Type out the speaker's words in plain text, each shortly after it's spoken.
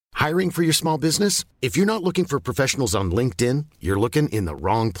Hiring for your small business? If you're not looking for professionals on LinkedIn, you're looking in the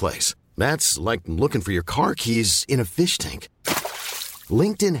wrong place. That's like looking for your car keys in a fish tank.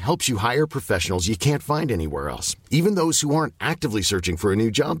 LinkedIn helps you hire professionals you can't find anywhere else, even those who aren't actively searching for a new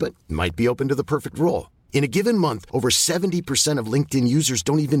job but might be open to the perfect role. In a given month, over 70% of LinkedIn users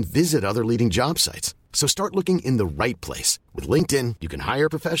don't even visit other leading job sites. So start looking in the right place. With LinkedIn, you can hire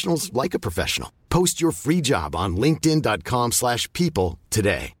professionals like a professional. Post your free job on linkedin.com/people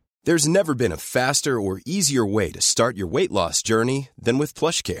today. There's never been a faster or easier way to start your weight loss journey than with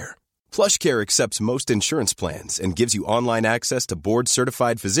PlushCare. PlushCare accepts most insurance plans and gives you online access to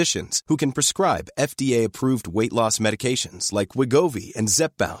board-certified physicians who can prescribe FDA-approved weight loss medications like Wegovy and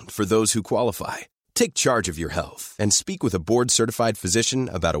Zepbound for those who qualify. Take charge of your health and speak with a board-certified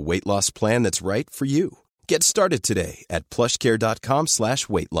physician about a weight loss plan that's right for you. Get started today at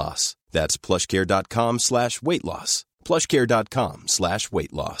plushcare.com/weight loss. That's plushcare.com/weight loss.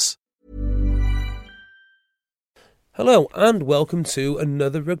 plushcare.com/weight loss. Hello and welcome to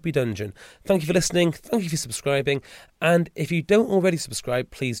another Rugby Dungeon. Thank you for listening, thank you for subscribing, and if you don't already subscribe,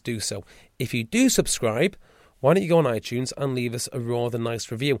 please do so. If you do subscribe, why don't you go on iTunes and leave us a rather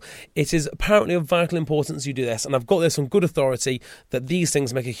nice review? It is apparently of vital importance you do this, and I've got this on good authority that these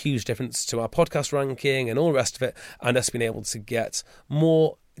things make a huge difference to our podcast ranking and all the rest of it, and us being able to get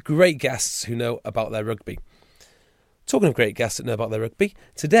more great guests who know about their rugby. Talking of great guests that know about their rugby,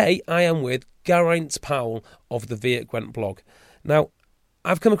 today I am with Geraint Powell of the Viet-Gwent blog. Now,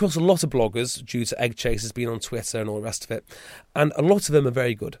 I've come across a lot of bloggers due to Egg Chasers being on Twitter and all the rest of it, and a lot of them are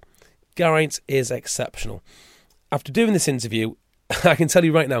very good. Geraint is exceptional. After doing this interview, I can tell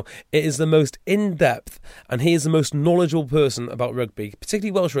you right now, it is the most in-depth and he is the most knowledgeable person about rugby,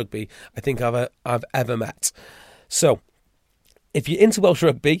 particularly Welsh rugby, I think I've ever met. So, if you're into Welsh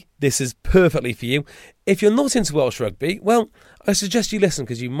rugby, this is perfectly for you. If you're not into Welsh rugby, well, I suggest you listen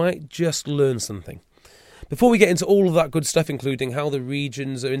because you might just learn something. Before we get into all of that good stuff, including how the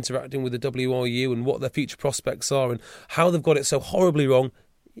regions are interacting with the WRU and what their future prospects are and how they've got it so horribly wrong,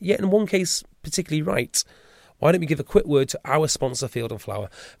 yet in one case particularly right, why don't we give a quick word to our sponsor, Field and Flour.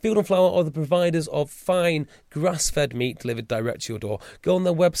 Field and Flour are the providers of fine, grass-fed meat delivered direct to your door. Go on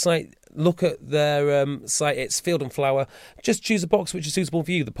their website, look at their site, it's Field and Flour. Just choose a box which is suitable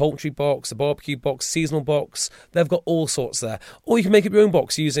for you, the poultry box, the barbecue box, seasonal box. They've got all sorts there. Or you can make up your own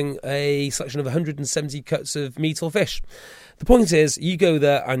box using a selection of 170 cuts of meat or fish. The point is, you go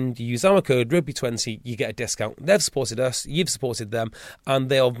there and you use our code RUGBY20, you get a discount. They've supported us, you've supported them, and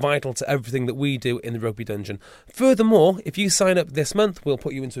they are vital to everything that we do in the Rugby Dungeon. Furthermore, if you sign up this month, we'll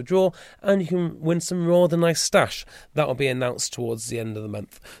put you into a draw and you can win some rather nice stash. That will be announced towards the end of the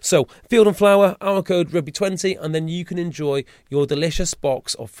month. So, Field and Flour, our code RUGBY20, and then you can enjoy your delicious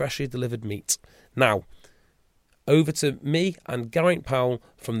box of freshly delivered meat. Now, over to me and Geraint Powell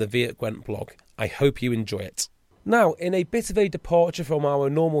from the Viet-Gwent blog. I hope you enjoy it. Now, in a bit of a departure from our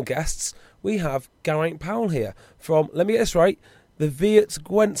normal guests, we have Geraint Powell here from, let me get this right, the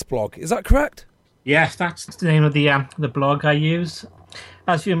Viet-Gwent blog. Is that correct? Yes, that's the name of the blog I use.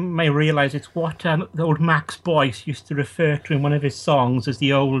 As you may realise, it's what the old Max Boyce used to refer to in one of his songs as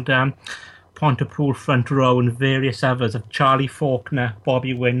the old Pontypool front row and various others of Charlie Faulkner,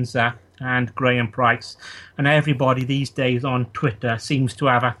 Bobby Windsor and Graham Price. And everybody these days on Twitter seems to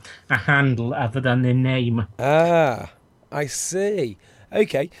have a handle other than their name. Ah, I see.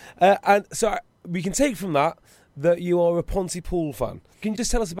 Okay. And so we can take from that you are a Pontypool fan. Can you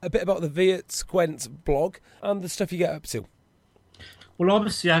just tell us a bit about the Viet-Gwent blog and the stuff you get up to? Well,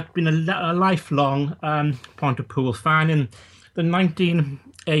 obviously, I've been a lifelong Pontypool fan. In the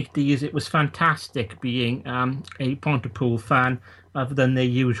 1980s, it was fantastic being a Pontypool fan, other than their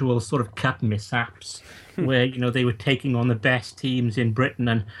usual sort of cup mishaps, where they were taking on the best teams in Britain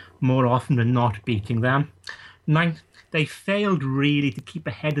and more often than not beating them. They failed really to keep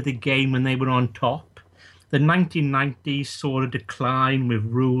ahead of the game when they were on top. The 1990s saw a decline with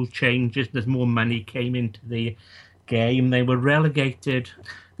rule changes as more money came into the game. They were relegated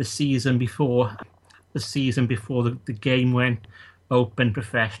the season before the game went open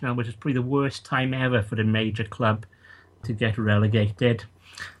professional, which is probably the worst time ever for a major club to get relegated.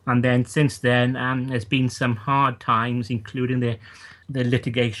 And then since then, there's been some hard times, including the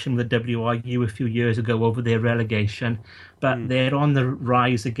litigation with the WRU a few years ago over their relegation. But they're on the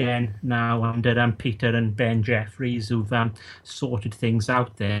rise again now under Peter and Ben Jeffries, who've sorted things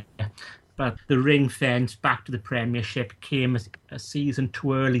out there. But the ring fence back to the Premiership came a season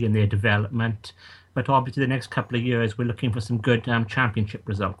too early in their development. But obviously the next couple of years, we're looking for some good Championship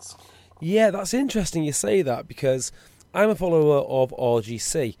results. Yeah, that's interesting you say that, because I'm a follower of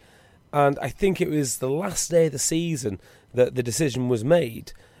RGC, and I think it was the last day of the season that the decision was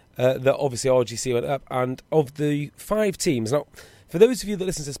made that obviously RGC went up. And of the 5 teams, now, for those of you that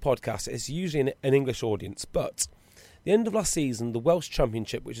listen to this podcast, it's usually an English audience, but the end of last season, the Welsh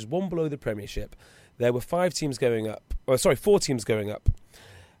Championship, which is one below the Premiership, there were 4 teams going up.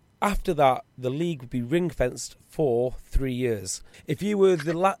 After that, the league would be ring-fenced for 3 years. If you were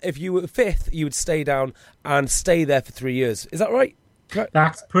 5th, you would stay down and stay there for 3 years. Is that right? Correct.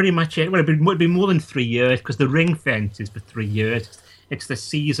 That's pretty much it. Well, it would be more than 3 years because the ring fence is for 3 years. It's the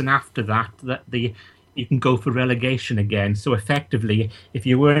season after that you can go for relegation again. So effectively, if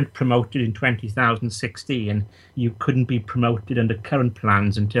you weren't promoted in 2016, you couldn't be promoted under current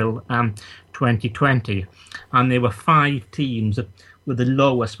plans until 2020. And there were 5 teams where the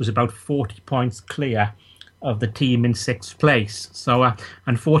lowest was about 40 points clear of the team in 6th place. So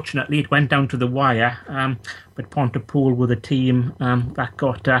unfortunately, it went down to the wire. But Pontypool were the team that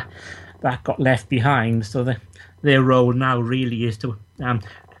got left behind. So their role now really is to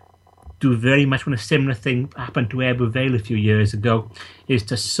do very much when a similar thing happened to Vale a few years ago, is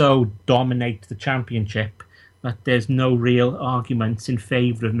to so dominate the championship that there's no real arguments in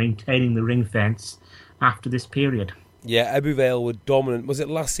favour of maintaining the ring fence after this period. Yeah, Vale were dominant. Was it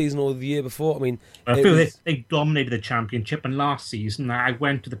last season or the year before? I mean, I feel they dominated the championship, and last season I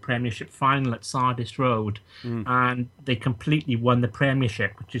went to the Premiership final at Sardis Road, and they completely won the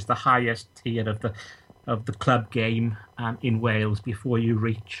Premiership, which is the highest tier of the club game in Wales before you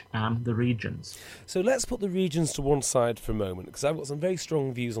reach the regions. So let's put the regions to one side for a moment, because I've got some very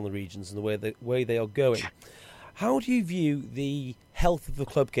strong views on the regions and the way they are going. How do you view the health of the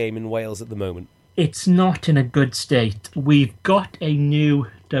club game in Wales at the moment? It's not in a good state. We've got a new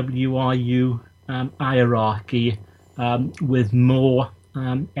WRU hierarchy with more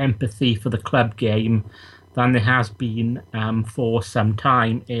empathy for the club game than there has been for some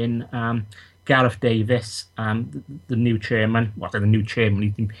time in Gareth Davis, the new chairman. Well, the new chairman,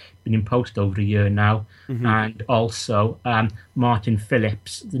 he's been in post over a year now, and also Martin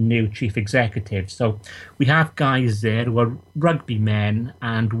Phillips, the new chief executive. So we have guys there who are rugby men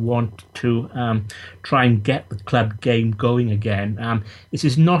and want to try and get the club game going again. This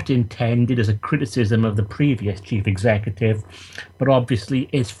is not intended as a criticism of the previous chief executive, but obviously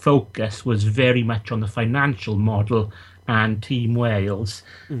his focus was very much on the financial model and Team Wales.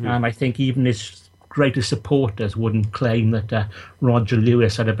 I think even his greatest supporters wouldn't claim that Roger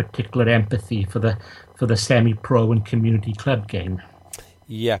Lewis had a particular empathy for the semi-pro and community club game.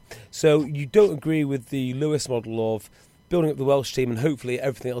 Yeah, so you don't agree with the Lewis model of building up the Welsh team and hopefully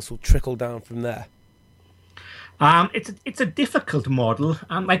everything else will trickle down from there? It's a difficult model.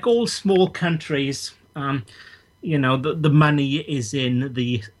 Like all small countries, the money is in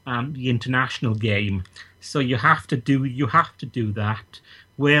the international game. So you have to do that.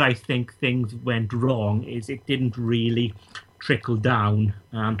 Where I think things went wrong is it didn't really trickle down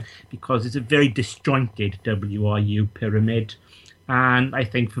because it's a very disjointed WRU pyramid. And I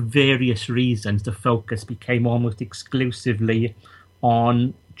think for various reasons, the focus became almost exclusively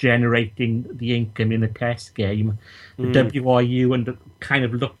on generating the income in the test game. The WRU and kind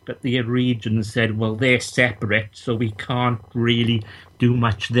of looked at the region and said, well, they're separate, so we can't really do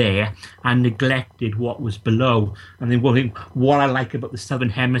much there, and neglected what was below. And then what I like about the Southern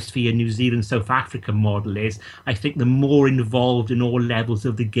Hemisphere, New Zealand, South Africa model is I think the more involved in all levels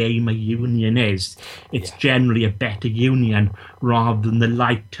of the game a union is, it's generally a better union rather than the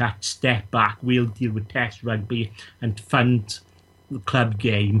light touch step back. We'll deal with test rugby and fund the club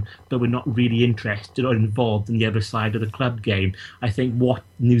game, but we're not really interested or involved in the other side of the club game. I think what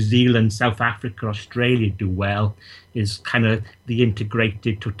New Zealand, South Africa, Australia do well is kind of the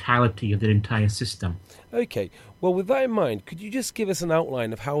integrated totality of their entire system. Okay, well, with that in mind, could you just give us an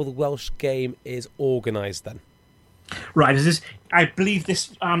outline of how the Welsh game is organised then? Right, I believe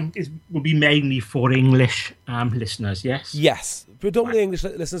this will be mainly for English listeners, yes? Yes, predominantly English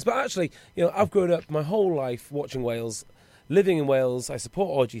listeners, but actually, I've grown up my whole life watching Wales, living in Wales. I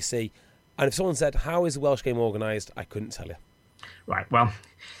support RGC, and if someone said, how is the Welsh game organised, I couldn't tell you. Right, well,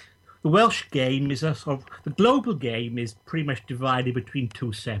 the Welsh game is the global game is pretty much divided between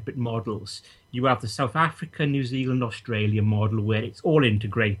 2 separate models. You have the South Africa, New Zealand, Australia model where it's all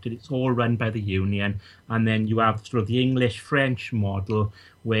integrated, it's all run by the union, and then you have sort of the English-French model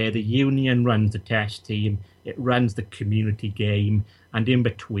where the union runs the test team, it runs the community game, and in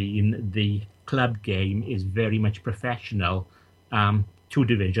between the club game is very much professional. 2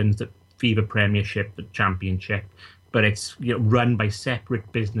 divisions, the FIBA Premiership, the Championship, but it's run by separate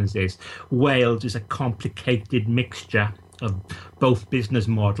businesses. Wales is a complicated mixture of both business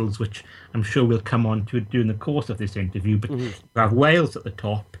models, which I'm sure we'll come on to during the course of this interview. But you have Wales at the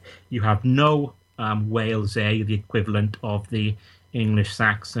top. You have no Wales A, the equivalent of the English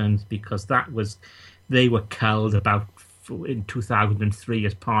Saxons, because they were culled about in 2003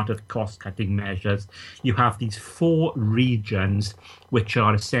 as part of cost-cutting measures. You have these 4 regions which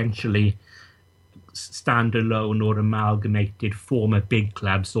are essentially standalone or amalgamated former big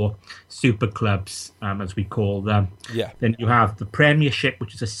clubs or super clubs, as we call them. Yeah. Then you have the Premiership,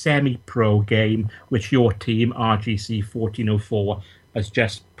 which is a semi-pro game, which your team, RGC 1404, has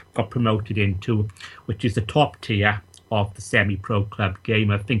just got promoted into, which is the top tier of the semi-pro club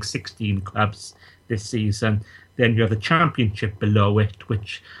game. I think 16 clubs this season. Then you have the Championship below it,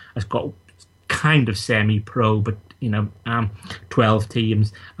 which has got kind of semi-pro, but 12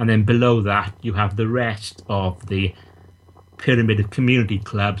 teams, and then below that you have the rest of the pyramid of community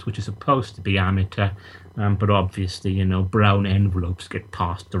clubs, which is supposed to be amateur, but obviously brown envelopes get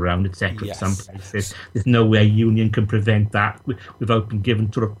passed around, etc. Yes. Some places there's no way union can prevent that without being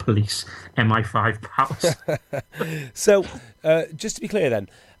given sort of police MI5 powers. So just to be clear then,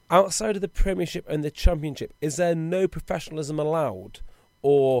 outside of the Premiership and the Championship, is there no professionalism allowed,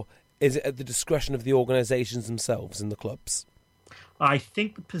 or is it at the discretion of the organisations themselves in the clubs? I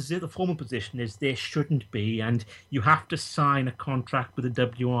think the formal position is there shouldn't be, and you have to sign a contract with the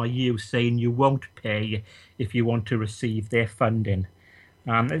WRU saying you won't pay if you want to receive their funding.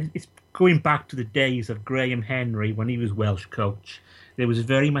 It's going back to the days of Graham Henry when he was Welsh coach. There was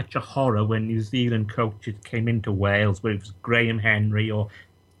very much a horror when New Zealand coaches came into Wales, where it was Graham Henry, or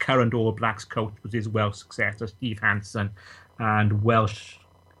current All Blacks coach was his Welsh successor, Steve Hansen, and Welsh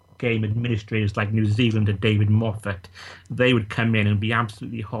game administrators like New Zealand and David Moffat. They would come in and be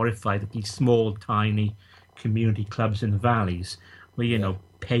absolutely horrified at these small, tiny community clubs in the valleys where,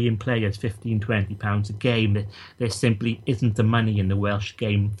 paying players £15-20 a game. There simply isn't the money in the Welsh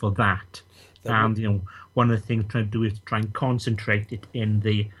game for that. And, one of the things we're trying to do is try and concentrate it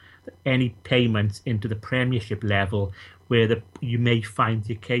in any payments into the Premiership level, where you may find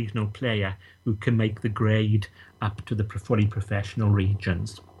the occasional player who can make the grade up to the fully professional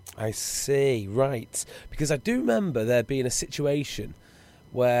regions. I see, right. Because I do remember there being a situation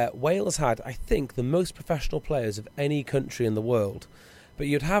where Wales had, I think, the most professional players of any country in the world. But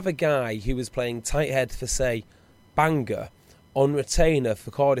you'd have a guy who was playing tight head for, say, Bangor, on retainer for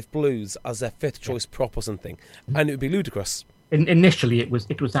Cardiff Blues as their 5th choice prop or something. And it would be ludicrous. Initially, it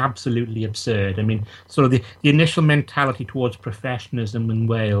was absolutely absurd. I mean, sort of the initial mentality towards professionalism in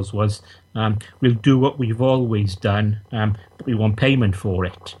Wales was, we'll do what we've always done, but we want payment for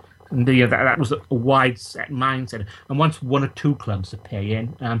it. And that was a wide set mindset. And once 1 or 2 clubs are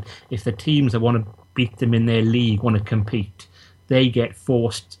paying, if the teams that want to beat them in their league want to compete, they get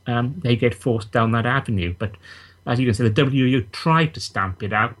forced down that avenue. But as you can see, the WU tried to stamp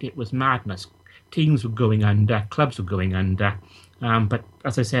it out. It was madness. Teams were going under, clubs were going under. But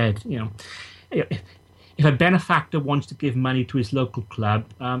as I said, if a benefactor wants to give money to his local club,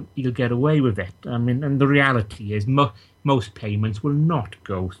 he'll get away with it. I mean, and the reality is most payments will not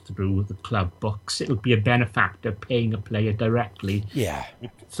go through the club books. It'll be a benefactor paying a player directly. Yeah.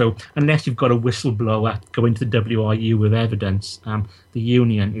 So unless you've got a whistleblower going to the WRU with evidence, the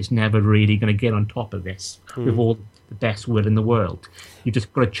union is never really going to get on top of this with all the best will in the world. You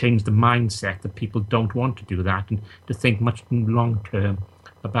just got to change the mindset that people don't want to do that and to think much long term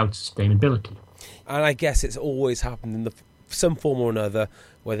about sustainability. And I guess it's always happened in some form or another,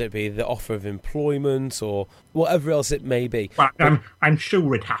 whether it be the offer of employment or whatever else it may be. But I'm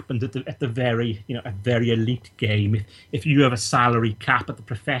sure it happened at the very a very elite game. If you have a salary cap at the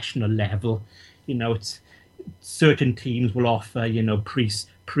professional level, it's certain teams will offer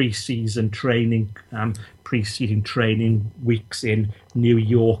pre-season training, pre-season training weeks in New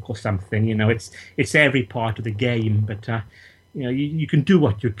York or something. It's every part of the game, but you can do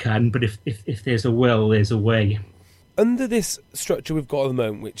what you can, but if there's a will, there's a way. Under this structure we've got at the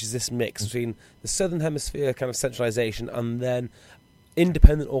moment, which is this mix between the Southern Hemisphere kind of centralisation and then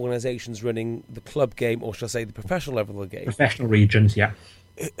independent organisations running the club game, or shall I say the professional level of the game. Professional regions, yeah.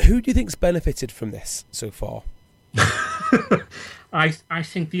 Who do you think's benefited from this so far? I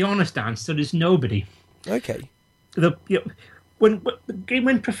think the honest answer is nobody. Okay. When the game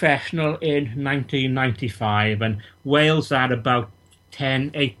went professional in 1995 and Wales had about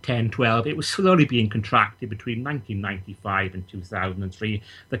 8, 10, 12, it was slowly being contracted between 1995 and 2003.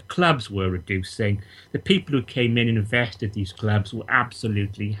 The clubs were reducing. The people who came in and invested these clubs were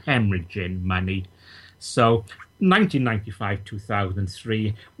absolutely hemorrhaging money. So 1995,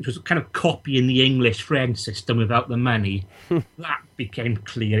 2003, which was kind of copying the English-French system without the money, that became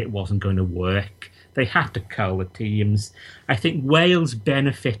clear it wasn't going to work. They had to cull the teams. I think Wales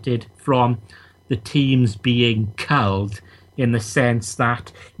benefited from the teams being culled in the sense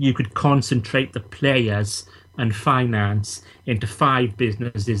that you could concentrate the players and finance into 5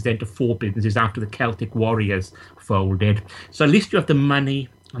 businesses, then to 4 businesses after the Celtic Warriors folded. So at least you have the money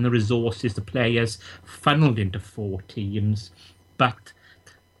and the resources, the players funneled into 4 teams. But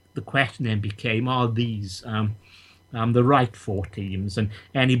the question then became, are these the right 4 teams? And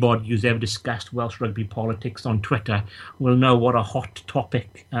anybody who's ever discussed Welsh rugby politics on Twitter will know what a hot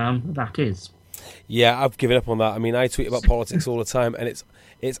topic that is. Yeah, I've given up on that. I mean, I tweet about politics all the time, and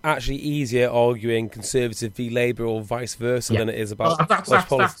it's actually easier arguing Conservative v Labour or vice versa than it is about Welsh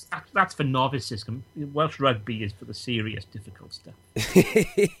politics. That's for novices. Welsh rugby is for the serious, difficult stuff.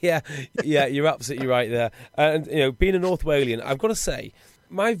 yeah, you're absolutely right there. And being a North Walian, I've got to say,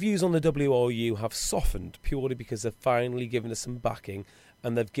 my views on the WRU have softened purely because they've finally given us some backing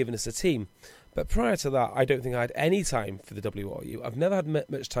and they've given us a team. But prior to that, I don't think I had any time for the WRU. I've never had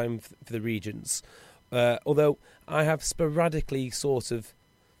much time for the regions, although I have sporadically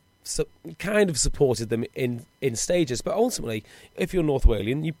kind of supported them in stages. But ultimately, if you're North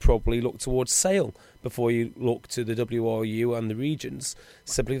Walian, you probably look towards Sale before you look to the WRU and the regions,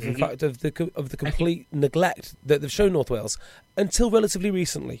 simply for the fact of the complete neglect that they've shown North Wales until relatively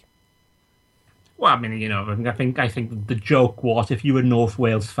recently. Well, I mean, I think the joke was, if you were a North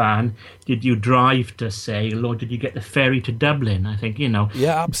Wales fan, did you drive to Sale or did you get the ferry to Dublin? I think,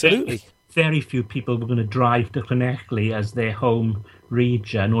 Yeah, absolutely. Very few people were going to drive to Llanelli as their home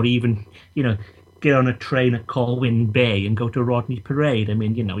region, or even, get on a train at Colwyn Bay and go to Rodney Parade. I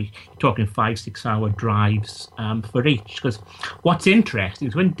mean, you're talking 5-6 hour drives for each. Because what's interesting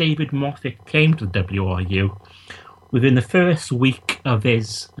is when David Moffat came to the WRU, within the first week of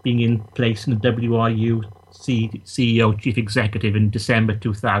his being in place in the WRU CEO, Chief Executive in December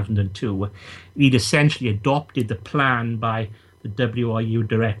 2002, he'd essentially adopted the plan by the WRU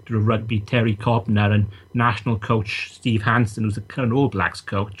Director of Rugby, Terry Cobner, and National Coach Steve Hansen, who's the current All Blacks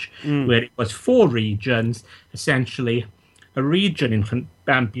coach, where it was 4 regions, essentially a region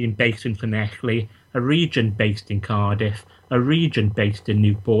being based in Llanelli, a region based in Cardiff, a region based in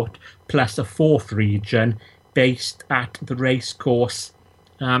Newport, plus a 4th region based at the racecourse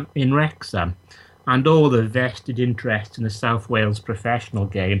in Wrexham. And all the vested interest in the South Wales professional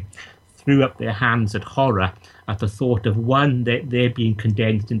game threw up their hands at horror at the thought of, one, they're being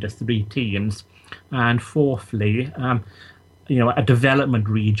condensed into 3 teams, and fourthly, a development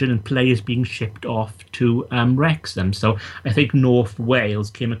region and players being shipped off to Wrexham. So I think North Wales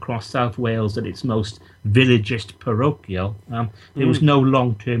came across South Wales at its most villagist parochial. There was no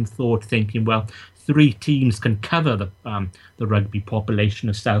long-term thought thinking, well, 3 teams can cover the rugby population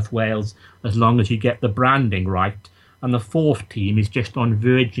of South Wales as long as you get the branding right. And the 4th team is just on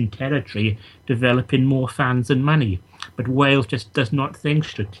virgin territory, developing more fans and money. But Wales just does not think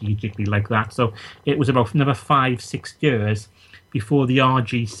strategically like that. So it was about another 5-6 years before the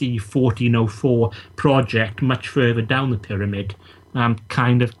RGC 1404 project, much further down the pyramid,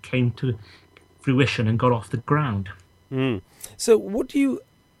 kind of came to fruition and got off the ground. So what do you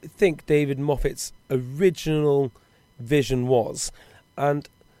think David Moffat's original vision was, and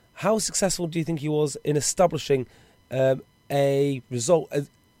how successful do you think he was in establishing a result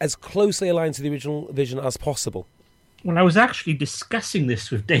as closely aligned to the original vision as possible? Well, I was actually discussing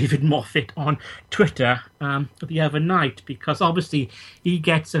this with David Moffat on Twitter the other night, because obviously he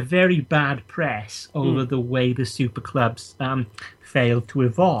gets a very bad press over the way the super clubs failed to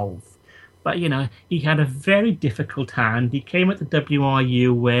evolve. But, he had a very difficult hand. He came at the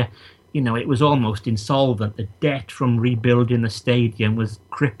WRU where, it was almost insolvent. The debt from rebuilding the stadium was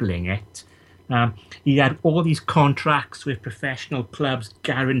crippling it. He had all these contracts with professional clubs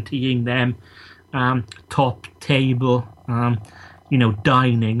guaranteeing them top table,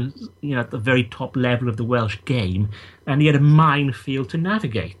 dining, at the very top level of the Welsh game. And he had a minefield to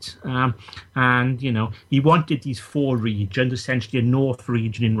navigate. He wanted these 4 regions, essentially a North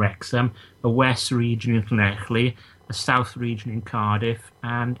region in Wrexham, a West region in Llanelli, a South region in Cardiff,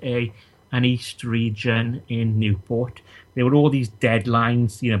 and an East region in Newport. There were all these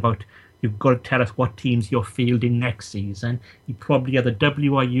deadlines, about you've got to tell us what teams you're fielding next season. He probably had the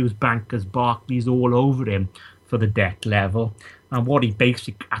WRU's bankers, Barclays, all over him for the debt level. And what he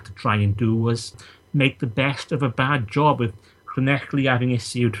basically had to try and do was make the best of a bad job, with Llanelli having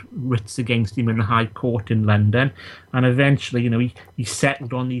issued writs against him in the High Court in London. And eventually, he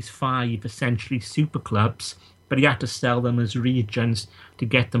settled on these 5 essentially super clubs, but he had to sell them as regions to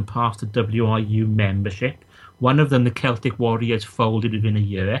get them past the WRU membership. One of them, the Celtic Warriors, folded within a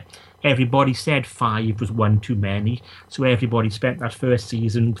year. Everybody said 5 was one too many, so everybody spent that first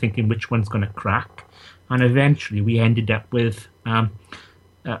season thinking which one's going to crack. And eventually we ended up with a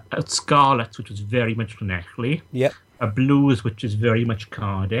Scarlets, which was very much Llanelli, a Blues, which is very much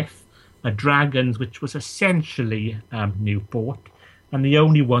Cardiff, a Dragons, which was essentially Newport. And the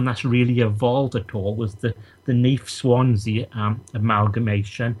only one that's really evolved at all was the Neath Swansea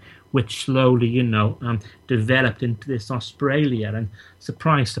amalgamation, which slowly, developed into this Australia. And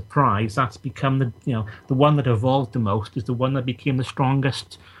surprise, surprise, that's become the one that evolved the most is the one that became the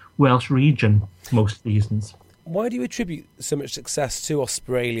strongest Welsh region most seasons. Why do you attribute so much success to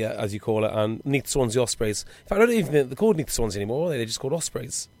Australia, as you call it, and Neath Swansea Ospreys? In fact, I don't even think they're called Neath Swansea anymore, are they? They're just called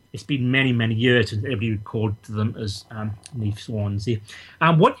Ospreys. It's been many, many years since everybody recorded them as Neath Swansea.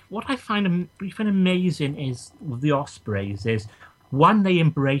 What I find amazing is with the Ospreys is, one, they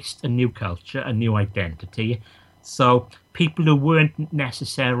embraced a new culture, a new identity. So people who weren't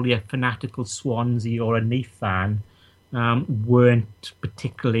necessarily a fanatical Swansea or a Neath fan weren't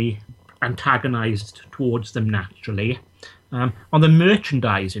particularly antagonised towards them naturally. On the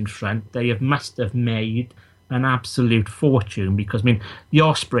merchandising front, they must have made an absolute fortune, because the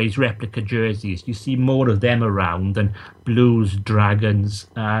Ospreys replica jerseys, you see more of them around than Blues, Dragons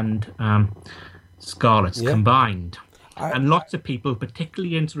and Scarlets combined. And lots of people,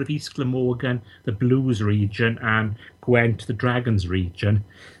 particularly in sort of East Glamorgan, the Blues region, and Gwent, the Dragons region,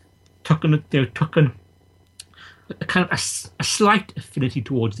 took a kind of a slight affinity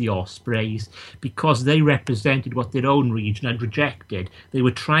towards the Ospreys because they represented what their own region had rejected. They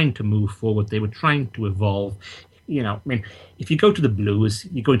were trying to move forward. They were trying to evolve. If you go to the Blues,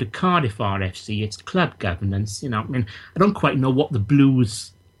 you go into Cardiff RFC, it's club governance. I don't quite know what the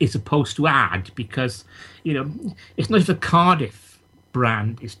Blues is supposed to add, because, it's not if the Cardiff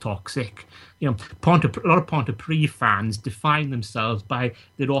brand is toxic. A lot of Pontypridd fans define themselves by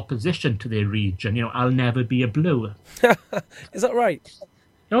their opposition to their region. I'll never be a Blue. Is that right?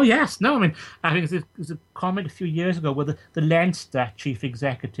 Oh, yes. No, I think there was a comment a few years ago where the Leinster chief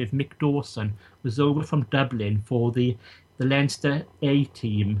executive, Mick Dawson, was over from Dublin for the Leinster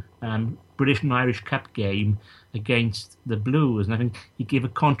A-team British and Irish Cup game against the Blues. And I think he gave a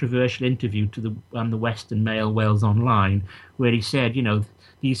controversial interview to the Western Mail, Wales Online, where he said,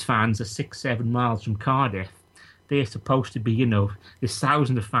 these fans are 6-7 miles from Cardiff. They're supposed to be, there's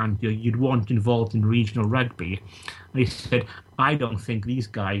thousands of fans you'd want involved in regional rugby. And he said, I don't think these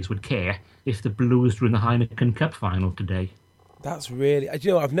guys would care if the Blues were in the Heineken Cup final today. That's really...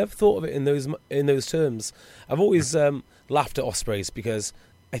 I've never thought of it in those terms. I've always laughed at Ospreys because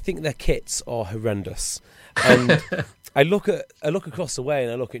I think their kits are horrendous. And I look across the way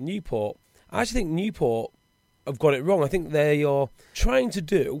and I look at Newport. I actually think Newport have got it wrong. I think they are trying to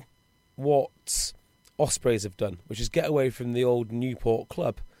do what Ospreys have done, which is get away from the old Newport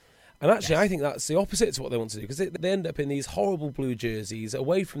club. And actually, yes. I think that's the opposite to what they want to do, because they end up in these horrible blue jerseys,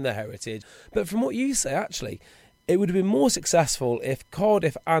 away from their heritage. But from what you say, actually, it would have been more successful if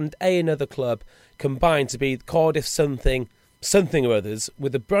Cardiff and another club combined to be Cardiff something or others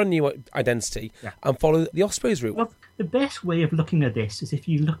with a brand new identity and follow the Ospreys route. Well, the best way of looking at this is if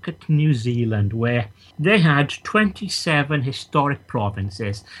you look at New Zealand, where they had 27 historic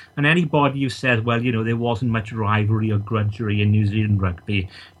provinces, and anybody who says, well, there wasn't much rivalry or grudgery in New Zealand rugby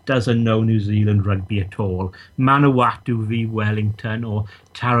doesn't know New Zealand rugby at all. Manawatu v Wellington or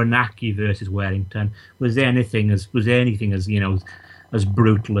Taranaki versus Wellington was anything as as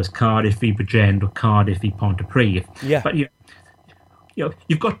brutal as Cardiff v Bridgend or Cardiff v Pontypridd. Yeah. But you've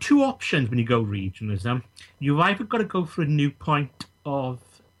got two options when you go regionalism. You've either got to go for a new point of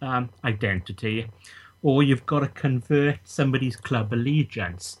identity, or you've got to convert somebody's club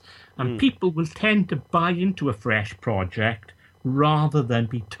allegiance. And people will tend to buy into a fresh project rather than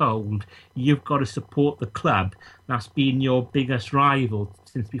be told you've got to support the club that's been your biggest rival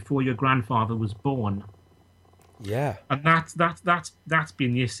since before your grandfather was born. Yeah, and that's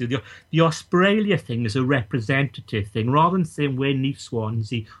been the issue. The Australia thing is a representative thing. Rather than saying we're Neath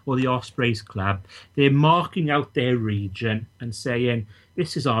Swansea or the Ospreys Club, they're marking out their region and saying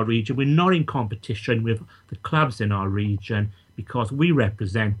this is our region. We're not in competition with the clubs in our region because we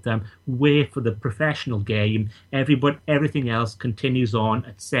represent them. We're for the professional game. Everything else continues on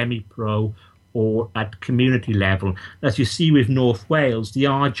at semi-pro or at community level. As you see with North Wales, the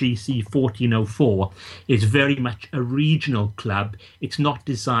RGC 1404 is very much a regional club. It's not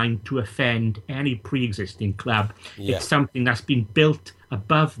designed to offend any pre-existing club. Yeah. It's something that's been built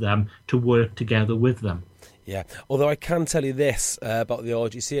above them to work together with them. Yeah, although I can tell you this about the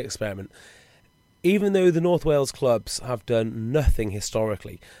RGC experiment. Even though the North Wales clubs have done nothing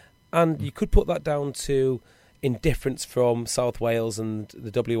historically, and you could put that down to indifference from South Wales and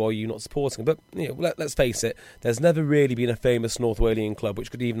the WRU not supporting them. But let's face it, there's never really been a famous North Walian club which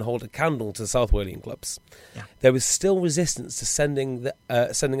could even hold a candle to the South Walian clubs. Yeah. There was still resistance to sending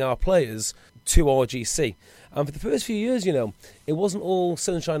our players to RGC. And for the first few years, you know, it wasn't all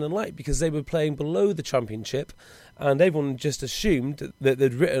sunshine and light because they were playing below the Championship and everyone just assumed that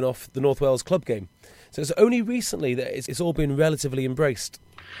they'd written off the North Wales club game. So it's only recently that it's all been relatively embraced.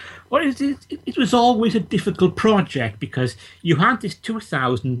 Well, it was always a difficult project because you had this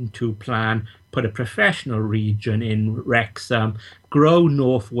 2002 plan, put a professional region in Wrexham, grow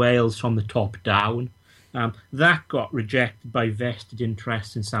North Wales from the top down. That got rejected by vested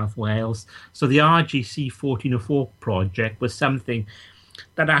interests in South Wales. So the RGC 1404 project was something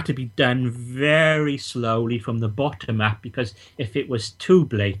that had to be done very slowly from the bottom up, because if it was too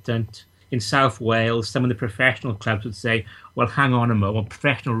blatant in South Wales, some of the professional clubs would say, well, hang on a moment,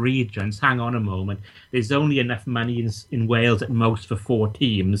 professional regions, hang on a moment, there's only enough money in Wales at most for 4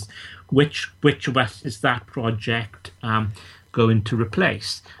 teams. Which of us is that project going to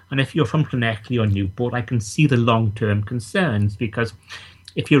replace? And if you're from Llanelli or Newport, I can see the long-term concerns, because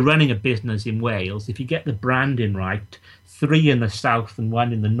if you're running a business in Wales, if you get the branding right, 3 in the south and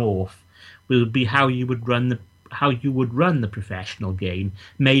 1 in the north will be how you would run the professional game.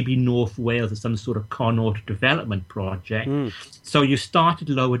 Maybe North Wales is some sort of Connaught development project. So you started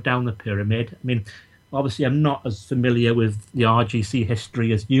lower down the pyramid. I mean, obviously, I'm not as familiar with the RGC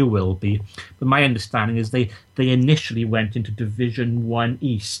history as you will be, but my understanding is they initially went into Division 1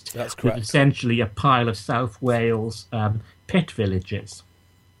 East. That's correct. With essentially a pile of South Wales pit villages.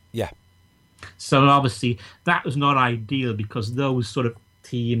 Yeah. So obviously, that was not ideal, because those sort of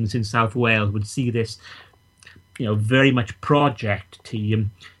teams in South Wales would see this, you know, very much project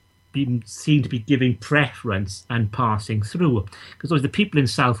team seem to be giving preference and passing through. Because the people in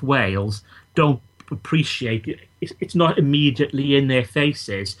South Wales don't appreciate it. It's not immediately in their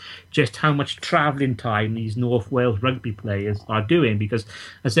faces just how much travelling time these North Wales rugby players are doing, because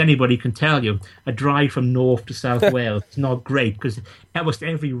as anybody can tell you, a drive from North to South Wales is not great, because almost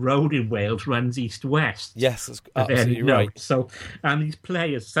every road in Wales runs east-west. Yes, that's absolutely right. So, and these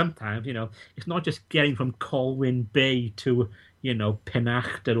players sometimes, you know, it's not just getting from Colwyn Bay to, you know,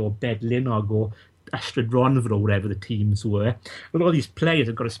 Penachton or Bedlinog or Ystrad-Ronford or whatever the teams were. But all these players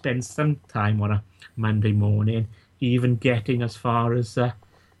have got to spend some time on a Monday morning, even getting as far as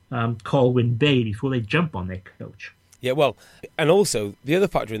Colwyn Bay before they jump on their coach. Yeah, well, and also the other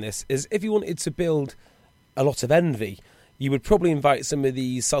factor in this is if you wanted to build a lot of envy, you would probably invite some of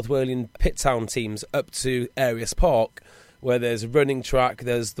these South Walian pit town teams up to Arias Park, where there's a running track,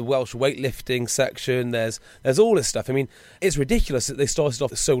 there's the Welsh weightlifting section, there's all this stuff. I mean, it's ridiculous that they started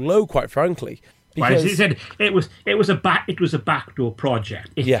off so low, quite frankly. Well, as he said, it was a backdoor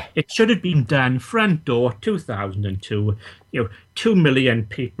project. It should have been done front door 2002. You know, 2 million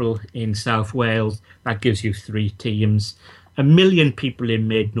people in South Wales. That gives you 3 teams. 1 million people in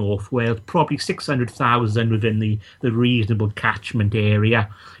mid North Wales. Probably 600,000 within the reasonable catchment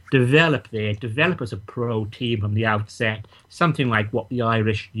area. Develop as a pro team from the outset. Something like what the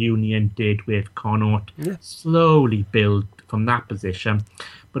Irish Union did with Connaught. Yeah. Slowly build from that position.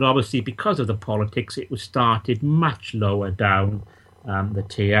 But obviously, because of the politics, it was started much lower down the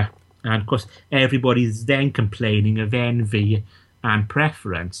tier. And of course, everybody's then complaining of envy and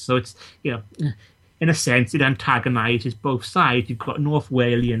preference. So it's, you know, in a sense, it antagonises both sides. You've got North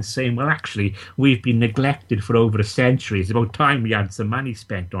Walians saying, well, actually, we've been neglected for over a century. It's about time we had some money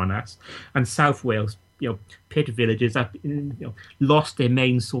spent on us. And South Wales, you know, pit villages have, you know, lost their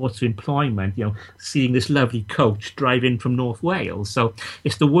main source of employment, you know, seeing this lovely coach drive in from North Wales. So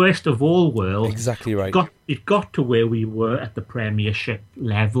it's the worst of all worlds. Exactly right. It got to where we were at the Premiership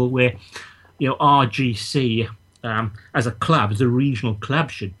level, where, you know, RGC as a club, as a regional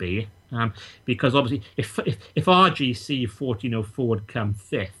club should be, because obviously if RGC 1404 had come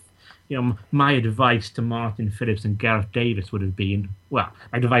 5th, you know, my advice to Martin Phillips and Gareth Davis would have been, well,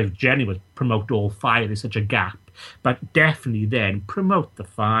 my advice generally was promote all 5. There's such a gap. But definitely then promote the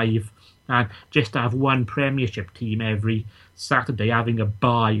 5 and just have one Premiership team every Saturday having a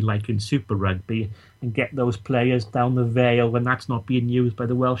bye like in Super Rugby, and get those players down the Vale when that's not being used by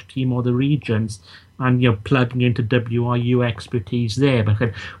the Welsh team or the regions, and, you know, plugging into WRU expertise there.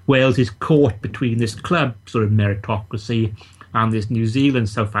 But Wales is caught between this club sort of meritocracy and this New Zealand,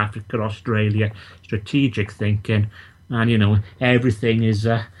 South Africa, Australia strategic thinking. And, you know, everything is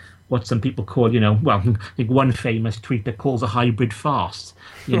what some people call, you know, well, I think one famous tweeter calls a hybrid farce,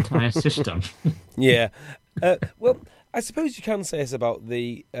 the entire system. Yeah. Well, I suppose you can say this about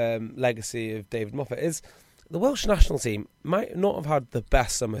the legacy of David Moffat, is the Welsh national team might not have had the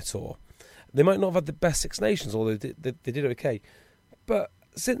best summer tour. They might not have had the best Six Nations, although they did okay. But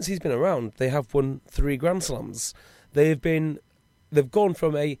since he's been around, they have won 3 Grand Slams. They've gone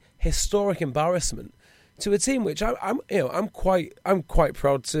from a historic embarrassment to a team which I'm quite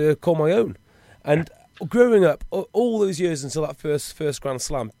proud to call my own. And growing up, all those years until that first Grand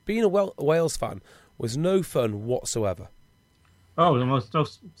Slam, being a Wales fan was no fun whatsoever. Oh, most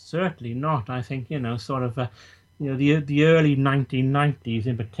certainly not. I think, sort of, the early 1990s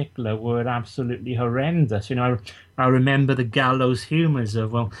in particular were absolutely horrendous. I remember the gallows humours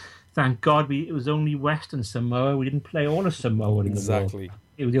of, well, thank God it was only Western Samoa. We didn't play all of Samoa in the world. Exactly.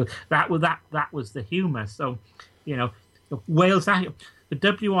 That was the humour. So, Wales, the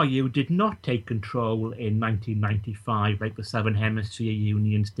WRU did not take control in 1995 like the Southern Hemisphere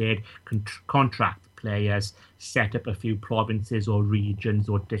unions did, contract players, set up a few provinces or regions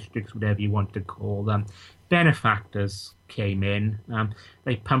or districts, whatever you want to call them. Benefactors came in.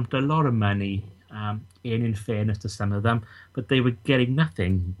 They pumped a lot of money in fairness to some of them, but they were getting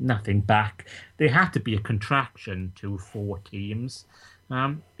nothing back. There had to be a contraction to 4 teams.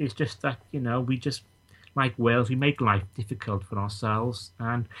 It's just that, we just, like Wales, we make life difficult for ourselves,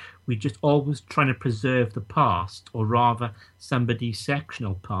 and we just always trying to preserve the past, or rather somebody's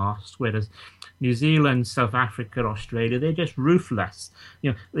sectional past, whereas New Zealand, South Africa, Australia, they're just ruthless.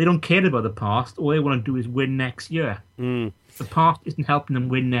 They don't care about the past. All they want to do is win next year. If the past isn't helping them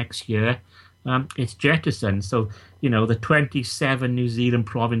win next year, it's jettisoned. So, the 27 New Zealand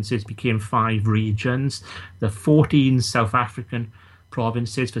provinces became 5 regions. The 14 South African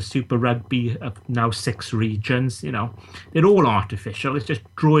provinces for Super Rugby are now 6 regions. They're all artificial. It's just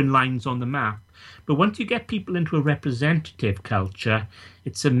drawing lines on the map. But once you get people into a representative culture,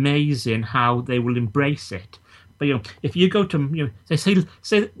 it's amazing how they will embrace it. But if you go to say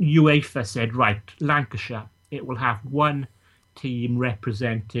UEFA said, right, Lancashire, it will have 1 team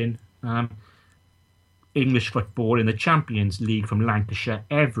representing English football in the Champions League from Lancashire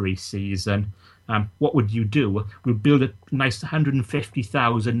every season. What would you do? We'll build a nice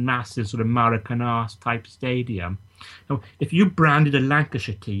 150,000 massive sort of Maracanã type stadium. Now, if you branded a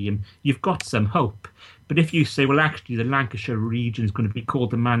Lancashire team, you've got some hope. But if you say, well, actually, the Lancashire region is going to be called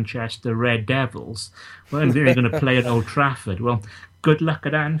the Manchester Red Devils, well, they're going to play at Old Trafford. Well, good luck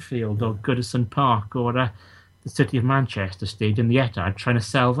at Anfield or Goodison Park or the City of Manchester Stadium, the Etihad, trying to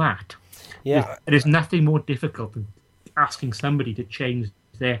sell that. Yeah, There's nothing more difficult than asking somebody to change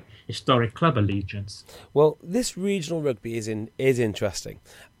their historic club allegiance. Well, this regional rugby is interesting,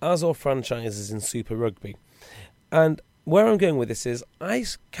 as are franchises in Super Rugby. And where I'm going with this is, I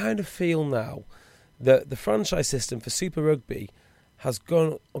kind of feel now that the franchise system for Super Rugby has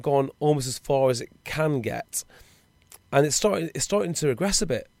gone almost as far as it can get, and it's starting to regress a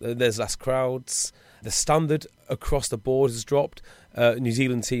bit. There's less crowds. The standard across the board has dropped. New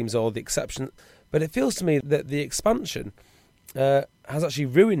Zealand teams are the exception, but it feels to me that the expansion has actually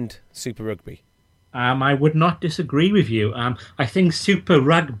ruined Super Rugby. I would not disagree with you. I think Super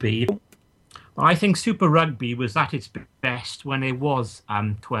Rugby was at its best when it was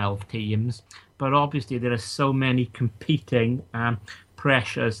 12 teams, but obviously there are so many competing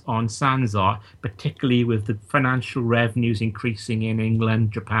pressures on SANZAAR, particularly with the financial revenues increasing in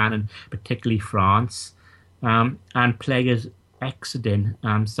England, Japan, and particularly France, and players exiting.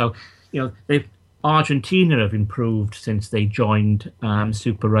 Argentina have improved since they joined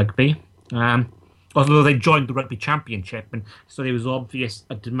Super Rugby. Although they joined the Rugby Championship, and so there was obvious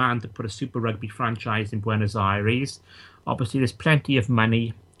a demand to put a Super Rugby franchise in Buenos Aires. Obviously, there's plenty of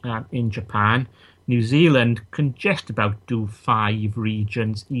money in Japan. New Zealand can just about do 5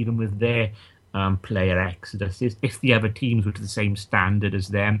 regions, even with their player exodus, if the other teams were to the same standard as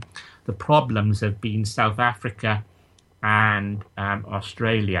them. The problems have been South Africa and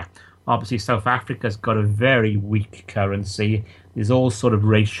Australia. Obviously, South Africa's got a very weak currency. There's all sort of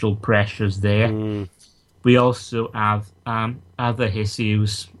racial pressures there. We also have other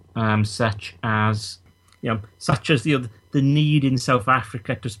issues, such as the need in South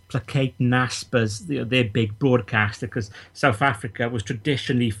Africa to placate NASPA's, their big broadcaster, because South Africa was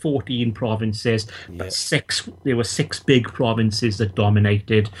traditionally 14 provinces, but there were 6 big provinces that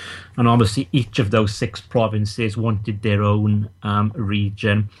dominated, and obviously each of those 6 provinces wanted their own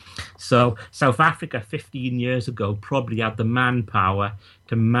region. So South Africa 15 years ago probably had the manpower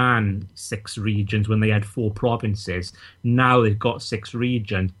to man 6 regions when they had 4 provinces. Now they've got 6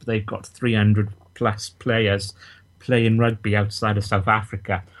 regions, but they've got 300 plus players playing rugby outside of South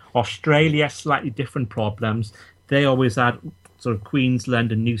Africa. Australia, slightly different problems. They always had sort of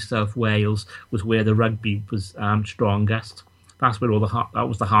Queensland and New South Wales was where the rugby was strongest. That's where that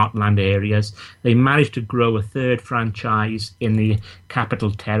was the heartland areas. They managed to grow a 3rd franchise in the Capital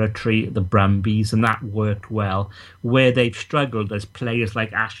Territory, the Brumbies, and that worked well. Where they've struggled as players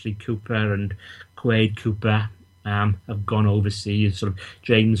like Ashley Cooper and Quade Cooper have gone overseas, sort of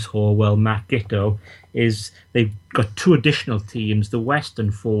James Horwell, Matt Gitto, is they've got 2 additional teams, the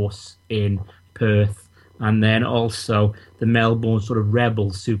Western Force in Perth, and then also the Melbourne sort of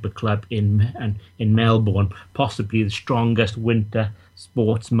Rebels Super Club in Melbourne, possibly the strongest winter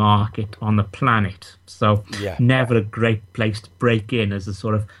sports market on the planet. So never a great place to break in as a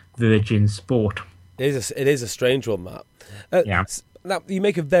sort of virgin sport. It is a strange one, Matt. Now, you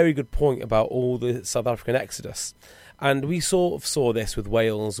make a very good point about all the South African exodus. And we sort of saw this with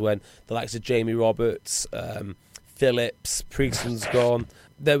Wales when the likes of Jamie Roberts, Phillips, Priestley's gone.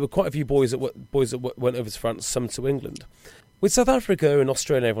 There were quite a few boys that went over to France, some to England. With South Africa and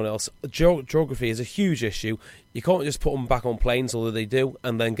Australia and everyone else, geography is a huge issue. You can't just put them back on planes, although they do,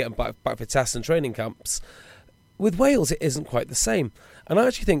 and then get them back for tests and training camps. With Wales, it isn't quite the same. And I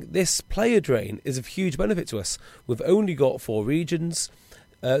actually think this player drain is of huge benefit to us. We've only got 4 regions.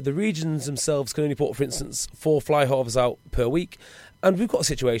 The regions themselves can only put, for instance, 4 fly halves out per week. And we've got a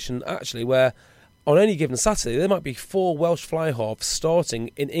situation, actually, where on any given Saturday, there might be 4 Welsh fly halves starting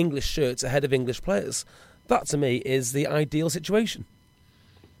in English shirts ahead of English players. That, to me, is the ideal situation.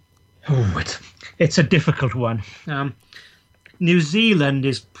 Oh, it's a difficult one. New Zealand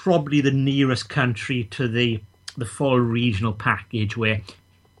is probably the nearest country to the full regional package, where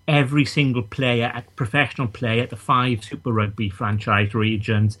every single professional player at the 5 Super Rugby franchise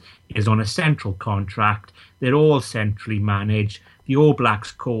regions is on a central contract. They're all centrally managed. The All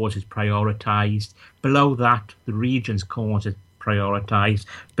Blacks cause is prioritised. Below that, the regions cause is prioritised.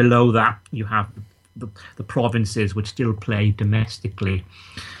 Below that, you have the provinces which still play domestically.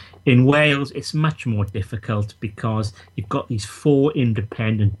 In Wales, it's much more difficult because you've got these 4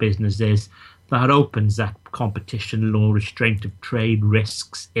 independent businesses. That opens up competition law, restraint of trade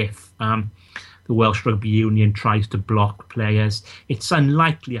risks if the Welsh Rugby Union tries to block players. It's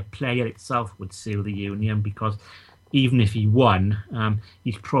unlikely a player itself would sue the union because even if he won,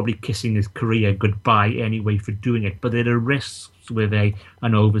 he's probably kissing his career goodbye anyway for doing it. But there are risks with an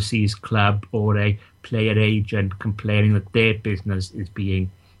overseas club or a player agent complaining that their business is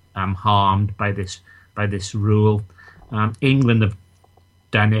being harmed by this rule. England have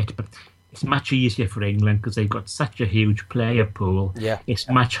done it, but it's much easier for England because they've got such a huge player pool. It's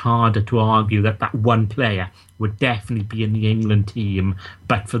much harder to argue that one player would definitely be in the England team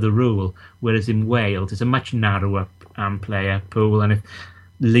but for the rule, whereas in Wales it's a much narrower player pool, and if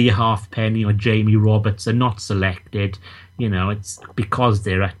Lee Halfpenny or Jamie Roberts are not selected, it's because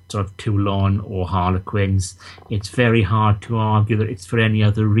they're at sort of Toulon or Harlequins. It's very hard to argue that it's for any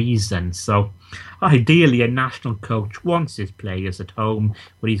other reason. So ideally, a national coach wants his players at home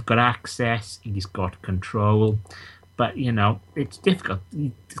where he's got access, he's got control. But, it's difficult.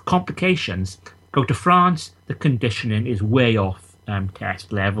 Complications. Go to France, the conditioning is way off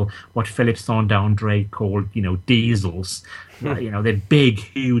test level. What Philippe Saint-André called, diesels. They're big,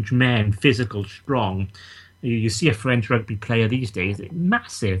 huge men, physical, strong. You see a French rugby player these days, they're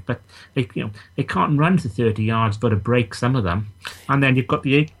massive, but they can't run to 30 yards but a break, some of them. And then you've got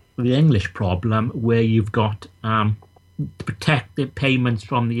the English problem where you've got to protect the payments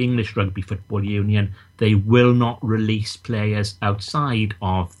from the English Rugby Football Union. They will not release players outside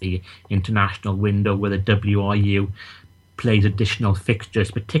of the international window where the WRU plays additional fixtures,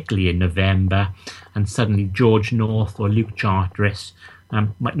 particularly in November, and suddenly George North or Luke Charteris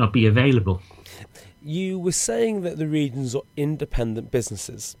might not be available. You were saying that the regions are independent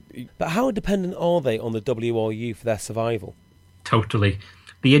businesses, but how dependent are they on the WRU for their survival? Totally.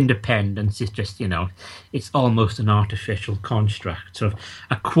 The independence is just, it's almost an artificial construct. So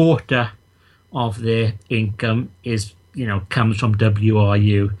a quarter of their income is, comes from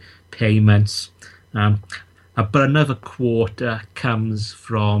WRU payments, but another quarter comes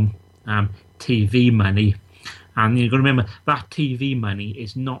from TV money. And you've got to remember, that TV money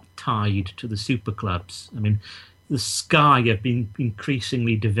is not tied to the super clubs. I mean, the Sky have been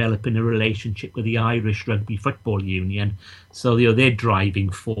increasingly developing a relationship with the Irish Rugby Football Union. So, their driving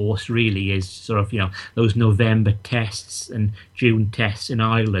force really is sort of, those November tests and June tests in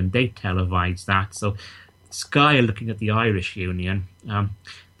Ireland. They televise that. So Sky are looking at the Irish Union.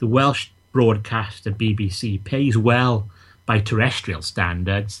 The Welsh broadcaster BBC pays well by terrestrial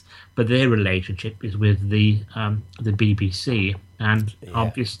standards, but their relationship is with the BBC, and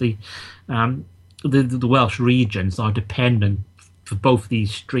obviously the Welsh regions are dependent for both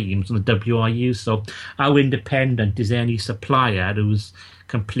these streams on the WRU. So how independent is any supplier who's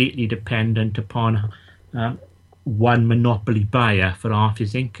completely dependent upon one monopoly buyer for half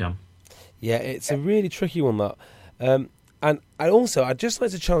his income? Yeah, it's a really tricky one, that. And I'd just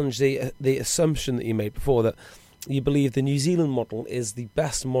like to challenge the assumption that you made before, that you believe the New Zealand model is the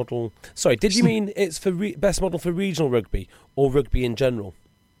best model. Sorry, did you mean it's for best model for regional rugby or rugby in general?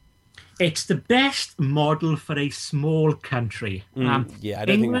 It's the best model for a small country. I don't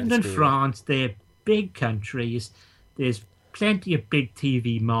England think and France, they're big countries. There's plenty of big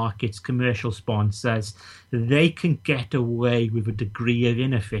TV markets, commercial sponsors. They can get away with a degree of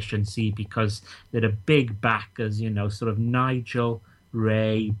inefficiency because they're the big backers, sort of Nigel,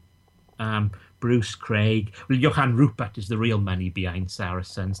 Ray, Bruce Craig. Well, Johan Rupert is the real money behind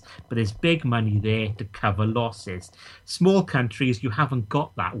Saracens, but there's big money there to cover losses. Small countries, you haven't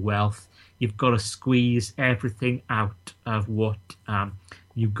got that wealth. You've got to squeeze everything out of what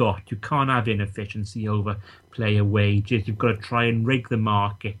you got. You can't have inefficiency over player wages. You've got to try and rig the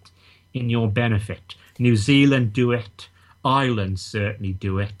market in your benefit. New Zealand do it. Ireland certainly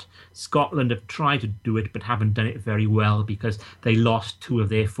do it. Scotland have tried to do it but haven't done it very well because they lost 2 of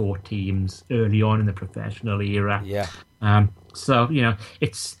their 4 teams early on in the professional era. Yeah. So,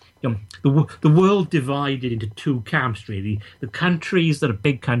 it's the world divided into 2 camps, really. The countries that are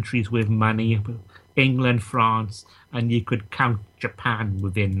big countries with money, England, France, and you could count Japan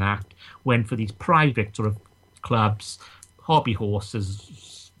within that, went for these private sort of clubs, hobby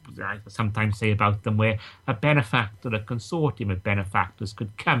horses, I sometimes say about them, where a benefactor, a consortium of benefactors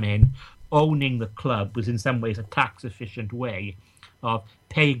could come in. Owning the club was in some ways a tax-efficient way of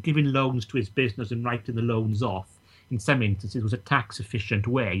giving loans to his business and writing the loans off. In some instances, it was a tax-efficient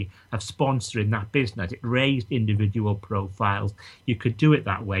way of sponsoring that business. It raised individual profiles. You could do it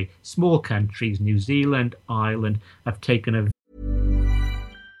that way. Small countries, New Zealand, Ireland, have taken a...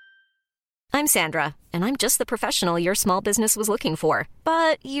 I'm Sandra, and I'm just the professional your small business was looking for.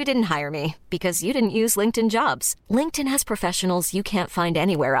 But you didn't hire me because you didn't use LinkedIn Jobs. LinkedIn has professionals you can't find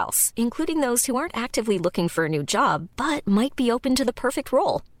anywhere else, including those who aren't actively looking for a new job, but might be open to the perfect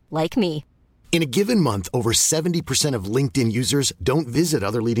role, like me. In a given month, over 70% of LinkedIn users don't visit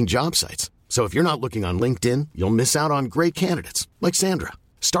other leading job sites. So if you're not looking on LinkedIn, you'll miss out on great candidates like Sandra.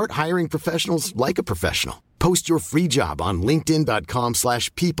 Start hiring professionals like a professional. Post your free job on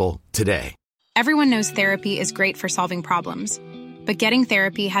linkedin.com/people today. Everyone knows therapy is great for solving problems, but getting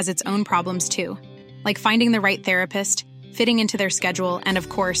therapy has its own problems too, like finding the right therapist, fitting into their schedule, and of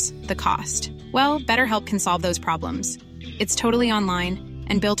course, the cost. Well, BetterHelp can solve those problems. It's totally online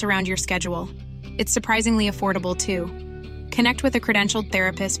and built around your schedule. It's surprisingly affordable too. Connect with a credentialed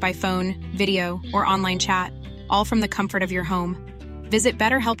therapist by phone, video, or online chat, all from the comfort of your home. Visit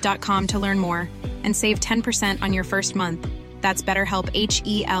BetterHelp.com to learn more and save 10% on your first month. That's BetterHelp,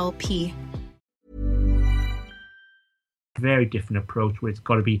 H-E-L-P. Very different approach where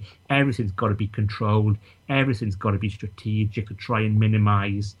everything's got to be controlled, everything's got to be strategic to try and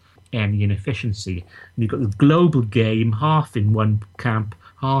minimize any inefficiency. And you've got the global game, half in one camp,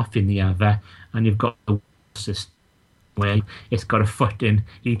 half in the other, and you've got the system where it's got a foot in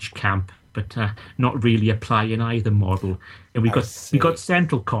each camp, but not really applying either model. And we've got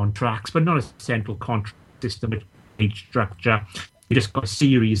central contracts, but not a central contract system with age structure. You just got a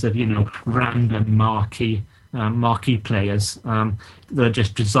series of random marquee players that are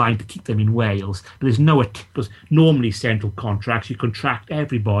just designed to keep them in Wales. But there's normally central contracts. You contract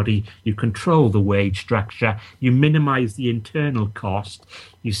everybody. You control the wage structure. You minimise the internal cost.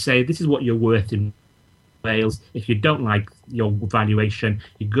 You say this is what you're worth in Wales. If you don't like your valuation,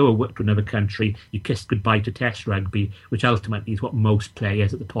 you go and work to another country. You kiss goodbye to Test rugby, which ultimately is what most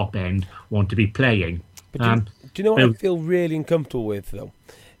players at the top end want to be playing. But do you know what I feel really uncomfortable with though?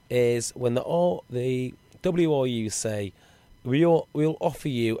 Is when the WRU say we'll offer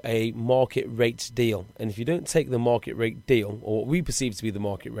you a market rate deal, and if you don't take the market rate deal, or what we perceive to be the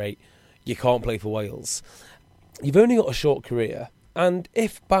market rate, you can't play for Wales. You've only got a short career, and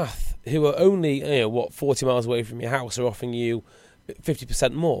if Bath, who are only 40 miles away from your house, are offering you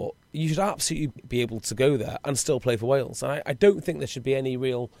 50% more, you should absolutely be able to go there and still play for Wales. And I don't think there should be any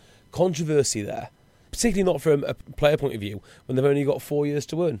real controversy there, particularly not from a player point of view when they've only got 4 years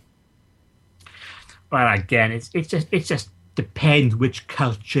to earn. Well, again, it just depends which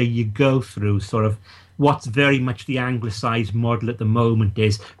culture you go through. Sort of what's very much the anglicised model at the moment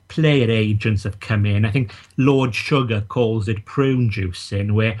is player agents have come in. I think Lord Sugar calls it prune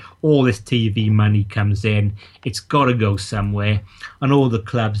juicing, where all this TV money comes in. It's got to go somewhere, and all the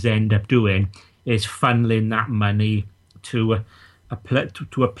clubs end up doing is funneling that money to a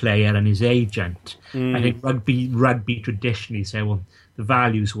player and his agent. I think rugby traditionally say, well, the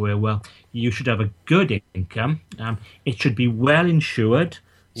values were, well, you should have a good income. It should be well insured,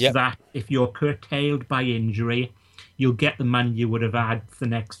 so that if you're curtailed by injury, you'll get the money you would have had for the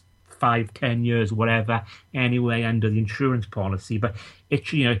next 5-10 years, whatever, anyway, under the insurance policy. But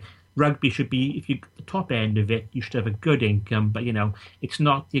rugby should be, if you're at the top end of it, you should have a good income. But it's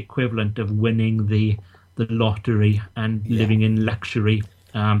not the equivalent of winning the lottery and living in luxury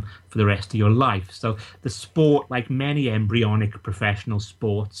for the rest of your life. So the sport, like many embryonic professional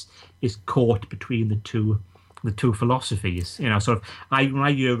sports, is caught between the two philosophies. When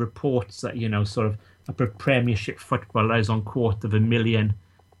I hear reports that sort of a Premiership footballer is on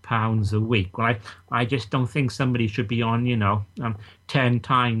 £250,000 a week. Well, I just don't think somebody should be on 10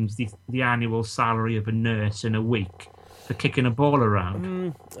 times the annual salary of a nurse in a week for kicking a ball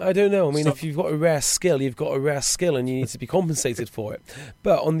around. I don't know. I mean, if you've got a rare skill, you've got a rare skill and you need to be compensated for it.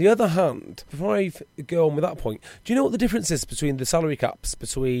 But on the other hand, before I go on with that point, do you know what the difference is between the salary caps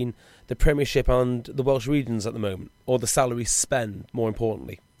between the Premiership and the Welsh regions at the moment? Or the salary spend, more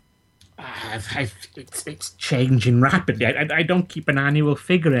importantly? It's changing rapidly. I don't keep an annual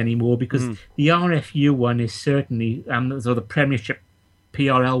figure anymore because the RFU one is certainly, so the Premiership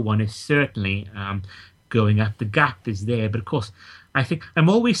PRL one is certainly going up. The gap is there, but of course, I think I'm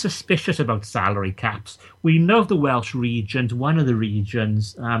always suspicious about salary caps. We know the Welsh regions, one of the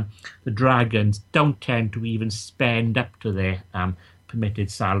regions, the Dragons, don't tend to even spend up to their permitted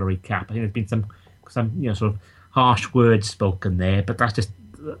salary cap. I think there's been some sort of harsh words spoken there, but that's just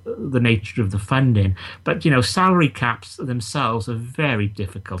the nature of the funding. But salary caps themselves are very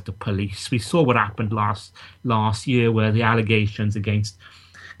difficult to police. We saw what happened last year, where the allegations against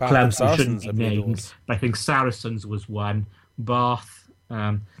clubs shouldn't be named. I think Saracens was one, Bath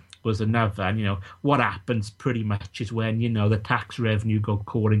was another. And what happens pretty much is when the tax revenue go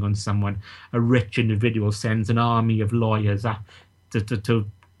calling on someone, a rich individual sends an army of lawyers to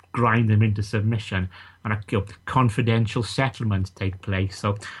grind them into submission, and confidential settlements take place.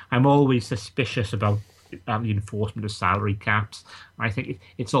 So I'm always suspicious about the enforcement of salary caps. I think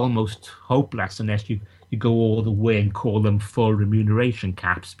it's almost hopeless unless you go all the way and call them full remuneration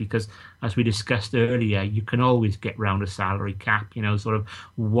caps, because as we discussed earlier, you can always get round a salary cap. Sort of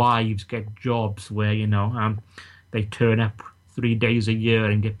wives get jobs where they turn up 3 days a year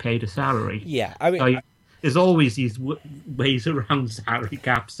and get paid a salary. Yeah, I mean, there's always these ways around salary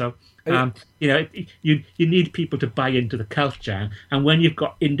caps. So you need people to buy into the culture, and when you've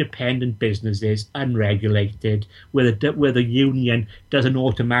got independent businesses, unregulated, where the union doesn't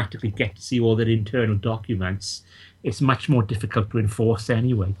automatically get to see all their internal documents, it's much more difficult to enforce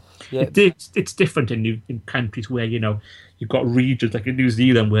anyway. Yeah. It's different in countries where you've got regions like in New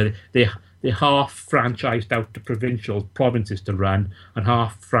Zealand where they're half franchised out to provinces to run and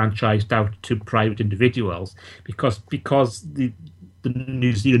half franchised out to private individuals, because the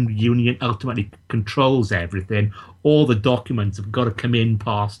New Zealand union ultimately controls everything. All the documents have got to come in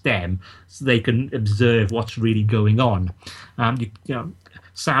past them so they can observe what's really going on.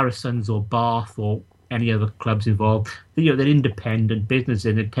 Saracens or Bath or any other clubs involved, they're independent businesses,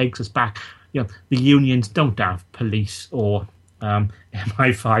 and it takes us back. The unions don't have police or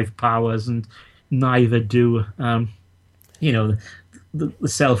MI5 powers, and neither do the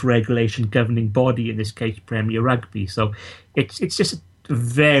self-regulation governing body, in this case Premier Rugby. So it's just a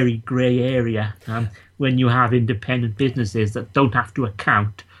very grey area when you have independent businesses that don't have to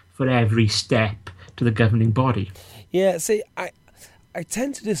account for every step to the governing body. Yeah, see, I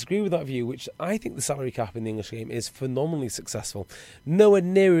tend to disagree with that view, which I think the salary cap in the English game is phenomenally successful. Nowhere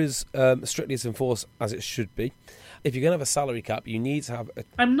near as strictly as enforced as it should be. If you're going to have a salary cap, you need to have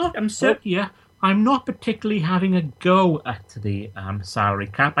I'm not particularly having a go at the salary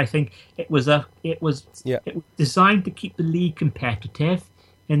cap. I think it was designed to keep the league competitive.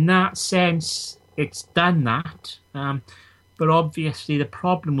 In that sense, it's done that. But obviously, the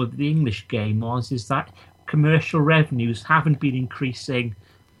problem with the English game is that commercial revenues haven't been increasing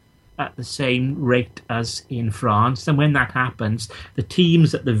at the same rate as in France. And when that happens, the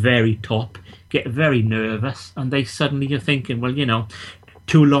teams at the very top get very nervous, and they suddenly are thinking, well,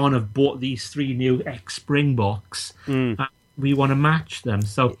 Toulon have bought these 3 new ex-Springboks. We want to match them.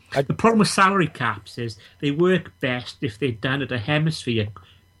 So the problem with salary caps is they work best if they're done at a hemisphere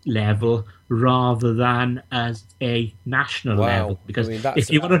level rather than as a national level. Because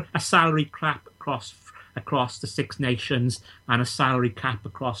if you want a salary cap across the Six Nations and a salary cap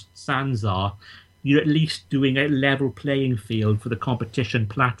across Sanzar, you're at least doing a level playing field for the competition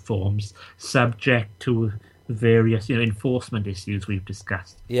platforms, subject to various enforcement issues we've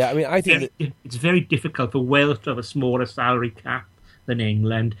discussed. Yeah, I mean, I think it's very difficult for Wales to have a smaller salary cap than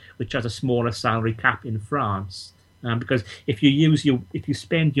England, which has a smaller salary cap in France, because if you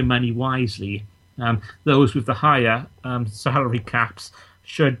spend your money wisely, those with the higher salary caps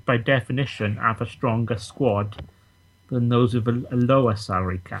should, by definition, have a stronger squad than those with a lower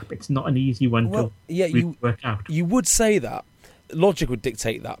salary cap. It's not an easy one to work out. You would say that. Logic would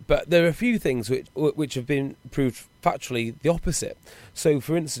dictate that. But there are a few things which have been proved factually the opposite. So,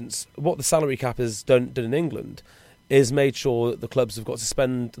 for instance, what the salary cap has done in England is made sure that the clubs have got to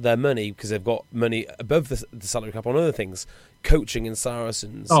spend their money, because they've got money above the salary cap, on other things, coaching in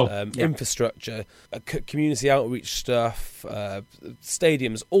Saracens, infrastructure, community outreach stuff,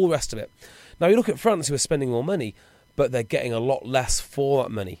 stadiums, all the rest of it. Now you look at France, who are spending more money, but they're getting a lot less for that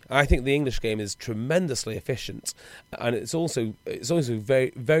money. I think the English game is tremendously efficient, and it's also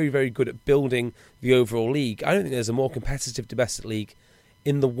very, very, very good at building the overall league. I don't think there's a more competitive domestic league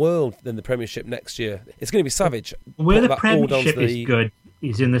in the world than the Premiership next year. It's going to be savage. Where the Premiership is good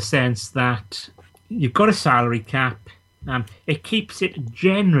is in the sense that you've got a salary cap. It keeps it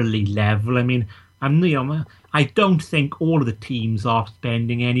generally level. I mean, I don't think all of the teams are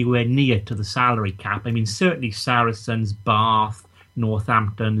spending anywhere near to the salary cap. I mean, certainly Saracens, Bath,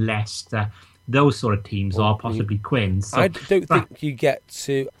 Northampton, Leicester, those sort of teams are, possibly Quins. So, I don't think you get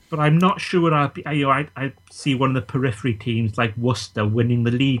to... But I'm not sure I see one of the periphery teams like Worcester winning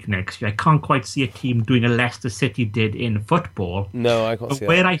the league next year. I can't quite see a team doing a Leicester City did in football. No, I can't see that.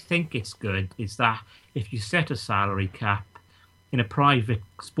 Where I think it's good is that if you set a salary cap in a private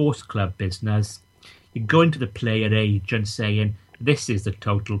sports club business, you go into the player agent saying, this is the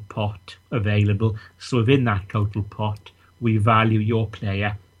total pot available. So within that total pot, we value your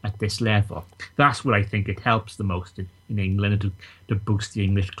player at this level. That's what I think it helps the most in England to boost the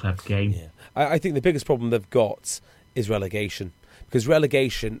English club game. Yeah. I think the biggest problem they've got is relegation, because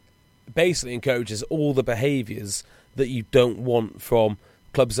relegation basically encourages all the behaviours that you don't want from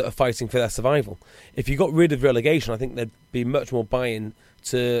clubs that are fighting for their survival. If you got rid of relegation, I think there'd be much more buy-in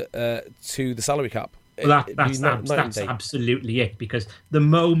to the salary cap. Well, that's absolutely it, because the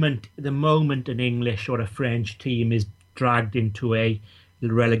moment an English or a French team is dragged into a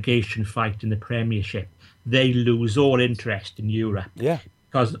relegation fight in the Premiership, they lose all interest in Europe. Yeah.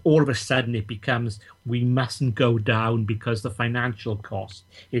 Because all of a sudden it becomes, we mustn't go down because the financial cost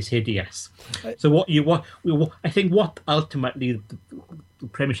is hideous. So I think what ultimately the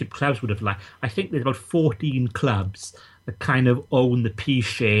Premiership clubs would have liked, I think there's about 14 clubs that kind of own the P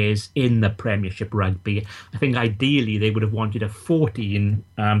shares in the Premiership rugby. I think ideally they would have wanted a 14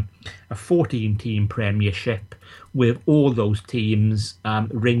 team Premiership with all those teams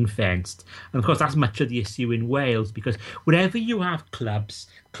ring fenced. And of course that's much of the issue in Wales, because wherever you have clubs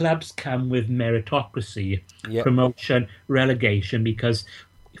come with meritocracy, promotion, relegation, because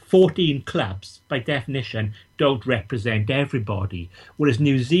 14 clubs by definition don't represent everybody. Whereas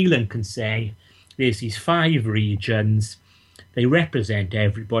New Zealand can say, there's these 5 regions, they represent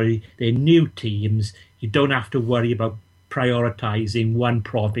everybody, they're new teams, you don't have to worry about prioritising one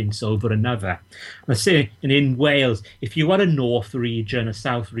province over another. Let's say, and in Wales, if you had a North region, a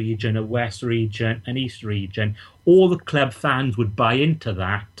South region, a West region, an East region, all the club fans would buy into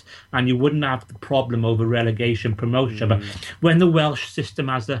that, and you wouldn't have the problem over relegation promotion. But when the Welsh system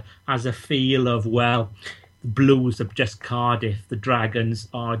has a feel of, well, the Blues are just Cardiff, the Dragons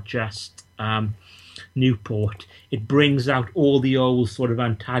are just Newport, it brings out all the old sort of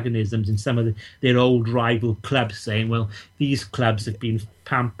antagonisms in some of their old rival clubs, saying, well, these clubs have been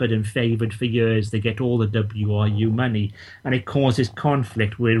pampered and favoured for years, they get all the WRU money, and it causes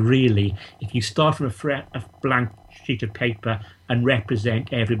conflict where really, if you start from a blank sheet of paper and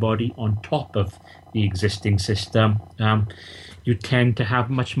represent everybody on top of the existing system, you tend to have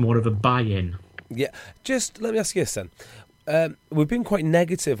much more of a buy-in. Yeah, just let me ask you this then. We've been quite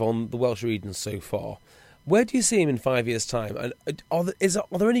negative on the Welsh regions so far. Where do you see him in 5 years' time? And are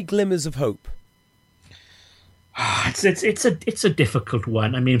there any glimmers of hope? It's a difficult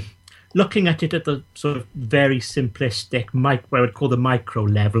one. I mean, looking at it at the sort of very simplistic, what I would call the micro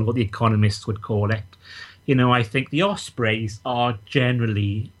level, what the economists would call it, I think the Ospreys are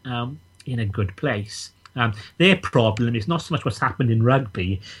generally in a good place. Their problem is not so much what's happened in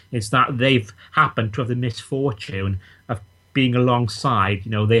rugby, it's that they've happened to have the misfortune of being alongside,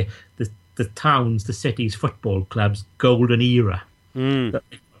 the towns, the cities, football clubs, golden era.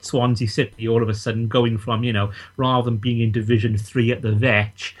 Swansea City all of a sudden going from, rather than being in Division 3 at the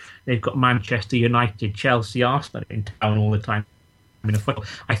Vetch, they've got Manchester United, Chelsea, Arsenal in town all the time.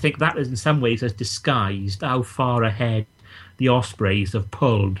 I think that in some ways has disguised how far ahead the Ospreys have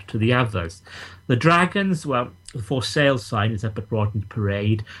pulled to the others. The Dragons, well, the for sale sign is up at Rodden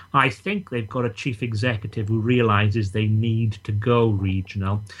Parade. I think they've got a chief executive who realises they need to go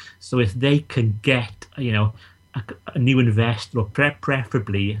regional. So if they can get, a new investor, or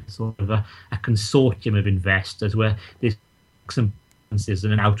preferably sort of a consortium of investors where there's some and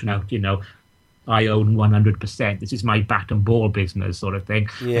an out and out, I own 100%. This is my bat and ball business sort of thing.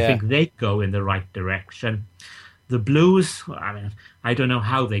 Yeah. I think they go in the right direction. The Blues, I don't know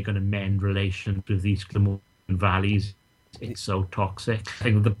how they're going to mend relations with these Glamorgan valleys. It's so toxic. I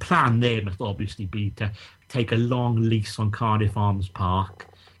think the plan there must obviously be to take a long lease on Cardiff Arms Park,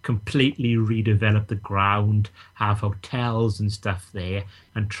 completely redevelop the ground, have hotels and stuff there,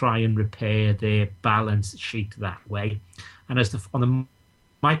 and try and repair their balance sheet that way. And on the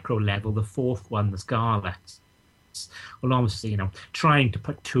micro level, the fourth one, the Scarlets, well, obviously, trying to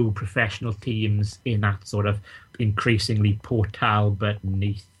put two professional teams in that sort of increasingly Port Talbot,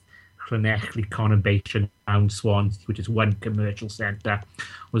 Neath, Llanelli conurbation around Swansea, which is one commercial centre,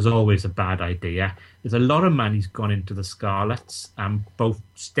 was always a bad idea. There's a lot of money's gone into the Scarlets, both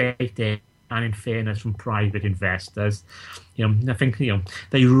state aid and, in fairness, from private investors. I think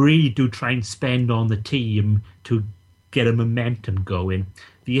they really do try and spend on the team to get a momentum going.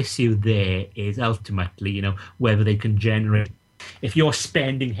 The issue there is ultimately, whether they can generate. If you're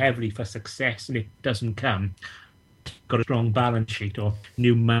spending heavily for success and it doesn't come, got a strong balance sheet or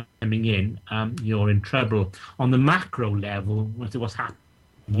new money coming in, you're in trouble. On the macro level, what's happening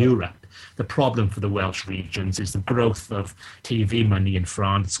in Europe, the problem for the Welsh regions is the growth of TV money in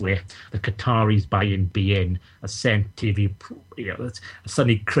France, where the Qataris buying beIN has sent TV, it's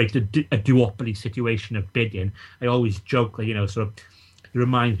suddenly created a duopoly situation of bidding. I always joke that, sort of, it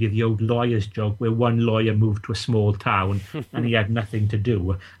reminds me of the old lawyer's joke where one lawyer moved to a small town and he had nothing to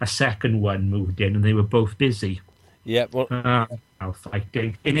do. A second one moved in and they were both busy. Yeah, well,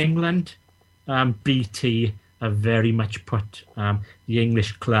 fighting in England, BT have very much put the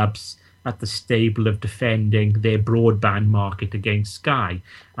English clubs at the stable of defending their broadband market against Sky,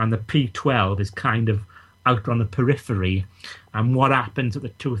 and the P12 is kind of out on the periphery. And what happens at the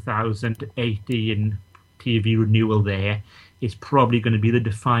 2018 TV renewal there is probably going to be the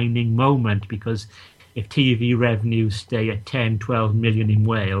defining moment, because if TV revenues stay at 10-12 million in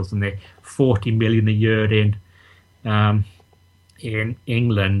Wales and they're 40 million a year in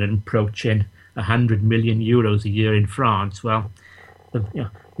England and approaching 100 million euros a year in France, well,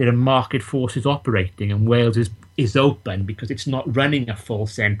 there are market forces operating, and Wales is open because it's not running a full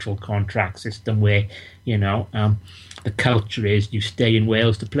central contract system where, the culture is you stay in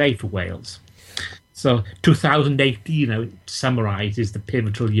Wales to play for Wales. So 2018, summarises the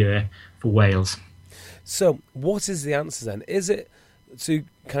pivotal year for Wales. So what is the answer then? Is it to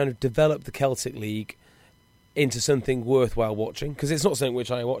kind of develop the Celtic League into something worthwhile watching? Because it's not something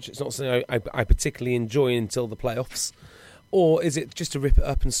which I watch. It's not something I particularly enjoy until the playoffs. Or is it just to rip it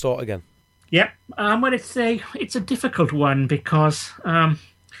up and start again? Yeah, well, it's a difficult one, because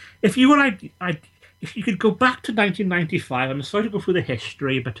if you could go back to 1995, I'm sorry to go through the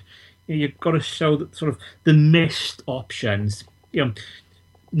history, but you've got to show that sort of the missed options. In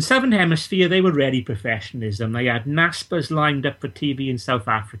Southern Hemisphere, they were ready professionalism. They had NASPAs lined up for TV in South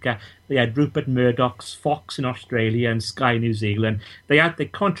Africa. They had Rupert Murdoch's Fox in Australia and Sky New Zealand. They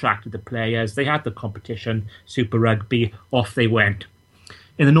contracted the players. They had the competition, Super Rugby. Off they went.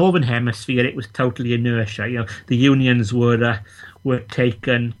 In the Northern Hemisphere, it was totally inertia. The unions were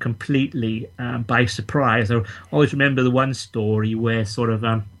taken completely by surprise. I always remember the one story where sort of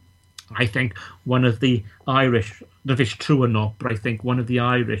I think one of the Irish, I don't know if it's true or not, but I think one of the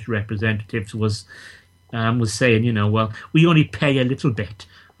Irish representatives was saying, well, we only pay a little bit.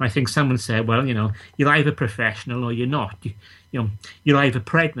 And I think someone said, well, you're either professional or you're not. You're either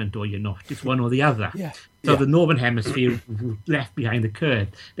pregnant or you're not. It's one or the other. Yeah. So the Northern Hemisphere left behind the curve.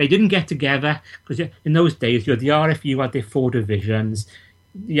 They didn't get together because in those days, the RFU had their 4 divisions.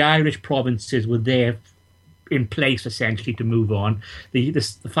 The Irish provinces were there in place essentially to move on. The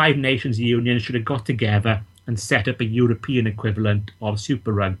 5 Nations Union should have got together and set up a European equivalent of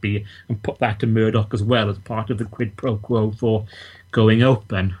Super Rugby and put that to Murdoch as well as part of the quid pro quo for going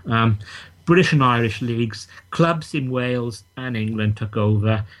open. British and Irish leagues, clubs in Wales and England took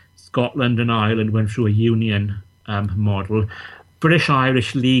over. Scotland and Ireland went through a union model.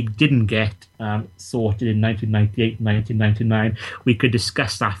 British-Irish League didn't get sorted in 1998 and 1999. We could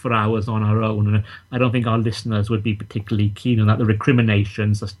discuss that for hours on our own, and I don't think our listeners would be particularly keen on that. The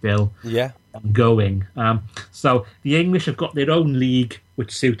recriminations are still going. So the English have got their own league,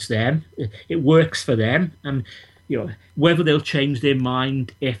 which suits them. It works for them, and whether they'll change their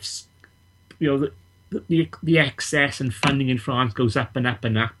mind if the excess and funding in France goes up and up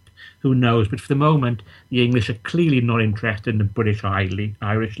and up, who knows? But for the moment, the English are clearly not interested in the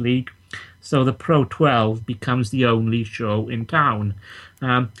British-Irish League. So the Pro 12 becomes the only show in town.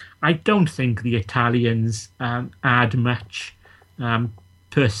 I don't think the Italians add much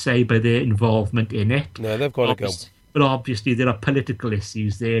per se by their involvement in it. No, they've got to go. But obviously there are political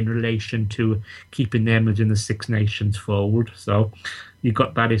issues there in relation to keeping them within the Six Nations fold. So you've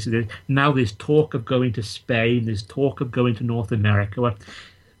got that issue. Now there's talk of going to Spain. There's talk of going to North America.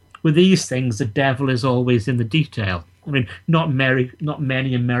 With these things, the devil is always in the detail. mean, not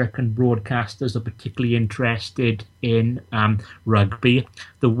many American broadcasters are particularly interested in rugby.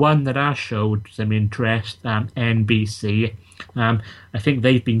 The one that has showed some interest, NBC, I think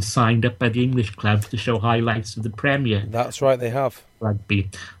they've been signed up by the English clubs to show highlights of the Premier. That's right, they have. Rugby.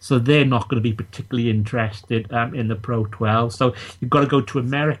 So they're not going to be particularly interested in the Pro 12. So you've got to go to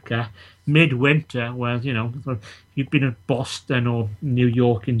America midwinter, where, you know, you've been at Boston or New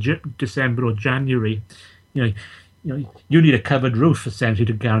York in December or January. You need a covered roof essentially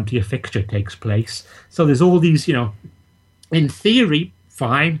to guarantee a fixture takes place. So there's all these, you know, in theory,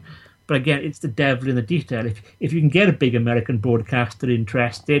 fine. But again, it's the devil in the detail. If you can get a big American broadcaster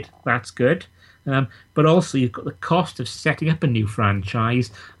interested, that's good. But also you've got the cost of setting up a new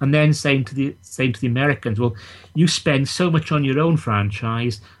franchise and then saying to the Americans, well, you spend so much on your own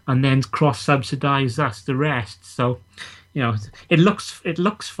franchise and then cross-subsidize us the rest. So, you know, it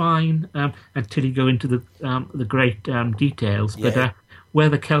looks fine until you go into the great details. Yeah. But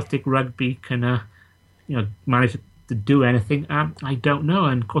whether Celtic Rugby can manage to do anything, I don't know.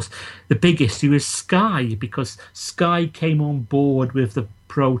 And of course, the big issue is Sky, because Sky came on board with the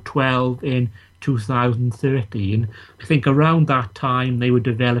Pro 12 in 2013. I think around that time they were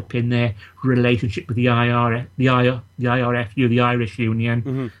developing their relationship with the IRFU, the Irish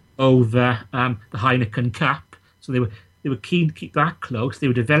Union, over the Heineken Cup. So they were keen to keep that close. They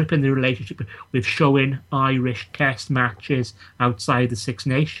were developing their relationship with showing Irish test matches outside the Six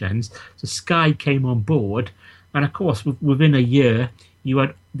Nations. So Sky came on board, and of course within a year you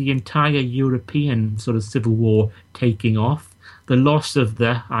had the entire European sort of civil war taking off. The loss of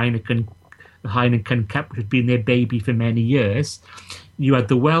the Heineken Cup, which had been their baby for many years. You had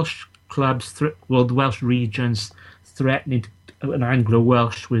the Welsh clubs, the Welsh regions threatening an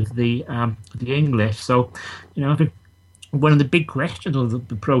Anglo-Welsh with the English. So, you know, I think one of the big questions of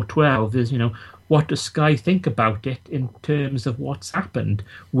the Pro 12 is, you know, what does Sky think about it in terms of what's happened?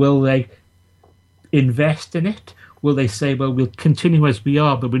 Will they invest in it? Will they say, well, we'll continue as we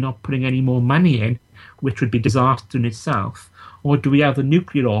are, but we're not putting any more money in, which would be disaster in itself? Or do we have the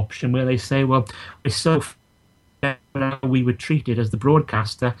nuclear option where they say, well, we're so we were treated as the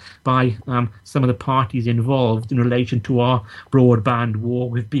broadcaster by some of the parties involved in relation to our broadband war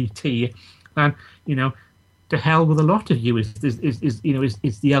with BT, and, you know, to hell with a lot of you is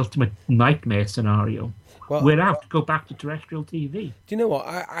the ultimate nightmare scenario. Well, we're out to go back to terrestrial TV. Do you know what?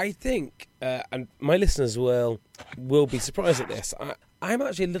 I think, and my listeners will be surprised at this, I'm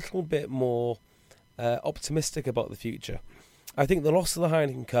actually a little bit more optimistic about the future. I think the loss of the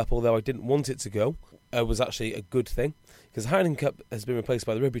Heineken Cup, although I didn't want it to go, was actually a good thing, because the Heineken Cup has been replaced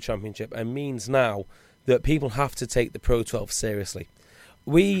by the Rugby Championship and means now that people have to take the Pro 12 seriously.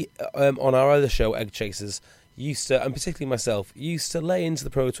 We, on our other show, Egg Chasers, used to, and particularly myself, used to lay into the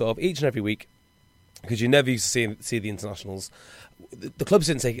Pro 12 each and every week, because you never used to see the internationals. The clubs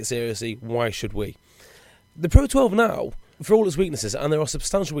didn't take it seriously. Why should we? The Pro 12 now, for all its weaknesses, and there are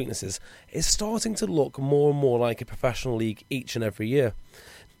substantial weaknesses, is starting to look more and more like a professional league each and every year.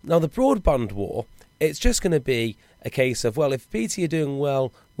 Now, the broadband war, it's just going to be a case of, well, if BT are doing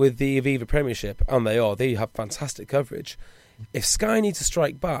well with the Aviva Premiership, and they have fantastic coverage, if Sky need to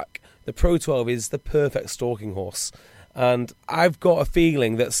strike back, the Pro 12 is the perfect stalking horse. And I've got a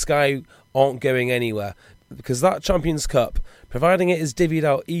feeling that Sky aren't going anywhere, because that Champions Cup, providing it is divvied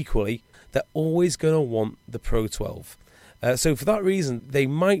out equally, they're always going to want the Pro 12. So for that reason, they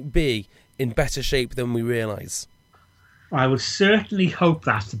might be in better shape than we realise. I would certainly hope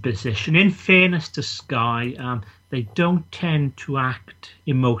that's the position. In fairness to Sky, they don't tend to act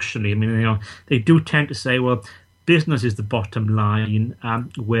emotionally. I mean, you know, they do tend to say, well, business is the bottom line.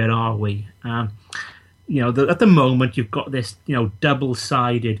 Where are we? You know, at the moment, you've got this, you know,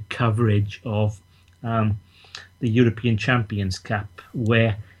 double-sided coverage of the European Champions Cup,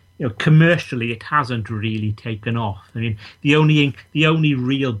 where, you know, commercially it hasn't really taken off. I mean, the only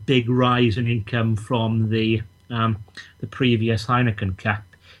real big rise in income from the previous Heineken Cup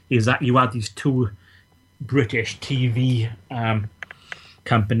is that you had these two British TV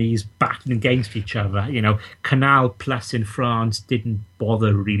companies battling against each other. You know, Canal Plus in France didn't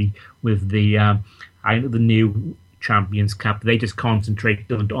bother really with the new Champions Cup. They just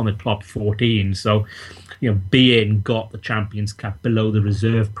concentrated on the top 14. So, you know, beIN got the Champions Cup below the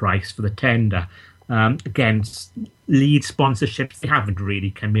reserve price for the tender. Again, lead sponsorships, they haven't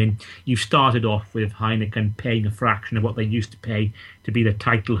really come in. You started off with Heineken paying a fraction of what they used to pay to be the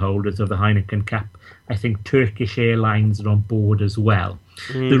title holders of the Heineken Cup. I think Turkish Airlines are on board as well.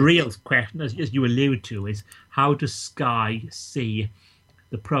 The real question, as you allude to, is how does Sky see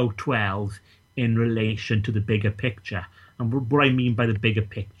the Pro 12 in relation to the bigger picture? And what I mean by the bigger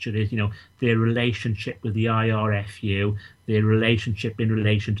picture is, their relationship with the IRFU, their relationship in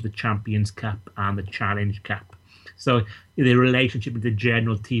relation to the Champions Cup and the Challenge Cup. So their relationship with the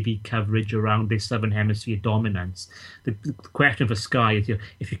general TV coverage around their Southern Hemisphere dominance. The question for Sky is,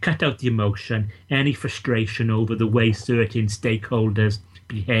 if you cut out the emotion, any frustration over the way certain stakeholders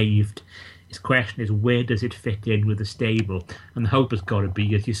behaved, his question is, where does it fit in with the stable? And the hope has got to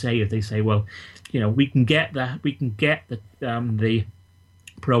be, as you say, if they say, well, we can get the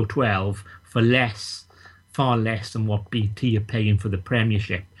Pro 12 for far less than what BT are paying for the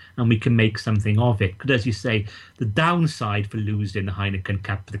Premiership, and we can make something of it. Because as you say, the downside for losing the Heineken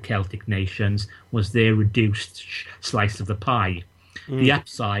Cup to the Celtic nations was their reduced slice of the pie. The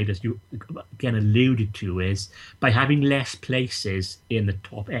upside, as you again alluded to, is by having less places in the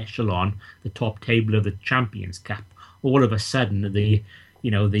top echelon, the top table of the Champions Cup, all of a sudden the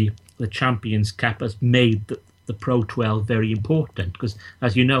Champions Cup has made the Pro 12 very important, because,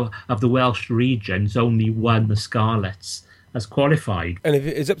 as you know, of the Welsh regions, only one, the Scarlets, has qualified. And if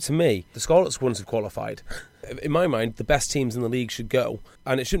it's up to me, the Scarlets wouldn't have qualified. In my mind, the best teams in the league should go,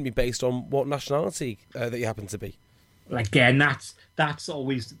 and it shouldn't be based on what nationality that you happen to be. Again, that's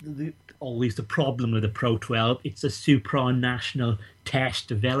always the problem with the Pro 12. It's a supranational test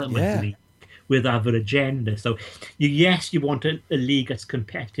development league with other agendas. So, you want a league that's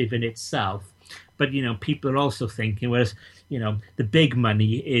competitive in itself, but people are also thinking, whereas the big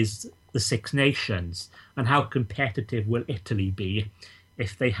money is the Six Nations, and how competitive will Italy be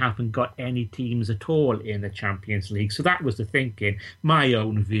if they haven't got any teams at all in the Champions League? So that was the thinking. My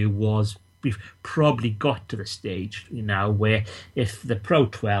own view was, we've probably got to the stage, where if the Pro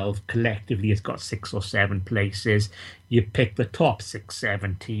 12 collectively has got 6 or 7 places, you pick the top 6,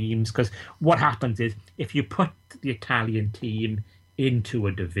 7 teams. Because what happens is, if you put the Italian team into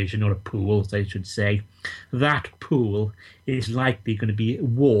a division, or a pool, as I should say, that pool is likely going to be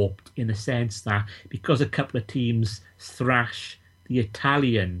warped in the sense that because a couple of teams thrash the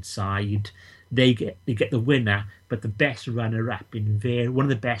Italian side, they get the winner, but the best runner-up, one of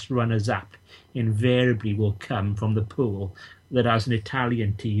the best runners-up invariably will come from the pool that has an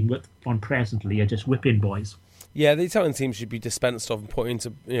Italian team on presently are just whipping boys. Yeah, the Italian team should be dispensed of and put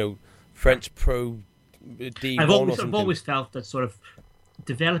into French Pro D1 I've always felt that sort of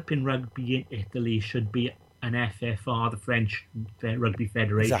developing rugby in Italy should be an FFR, the French Rugby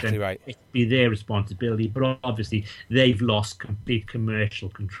Federation. Exactly right. It'd be their responsibility, but obviously they've lost complete commercial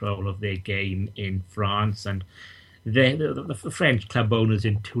control of their game in France, and the French club owners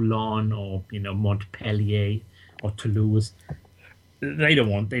in Toulon or Montpellier or Toulouse, they don't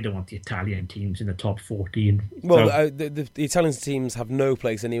want the Italian teams in the top 14. Well, the Italian teams have no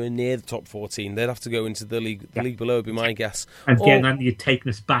place anywhere near the top 14. They'd have to go into the league below, would be my guess. And again, then you're taking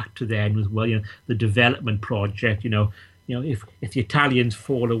us back to then as well. The development project. If the Italians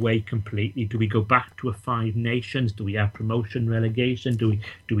fall away completely, do we go back to a 5 nations? Do we have promotion, relegation? Do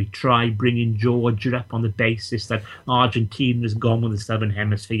we try bringing Georgia up on the basis that Argentina has gone with the Southern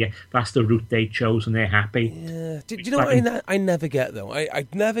Hemisphere? That's the route they chose, and they're happy. Yeah. Do you know what I never get, though? I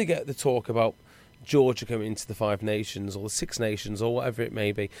never get the talk about Georgia coming into the 5 nations or the 6 nations or whatever it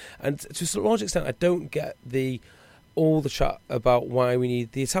may be. And to a large extent, I don't get all the chat about why we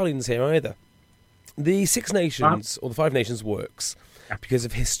need the Italians here either. The 6 nations or the 5 nations works because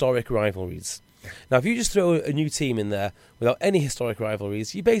of historic rivalries. Now, if you just throw a new team in there without any historic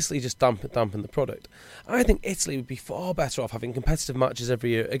rivalries, you basically just dampen the product. I think Italy would be far better off having competitive matches every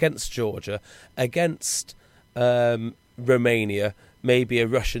year against Georgia, against Romania, maybe a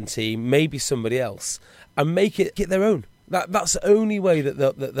Russian team, maybe somebody else, and make it get their own. That's the only way that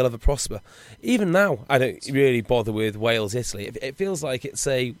they'll ever prosper. Even now, I don't really bother with Wales, Italy. It feels like it's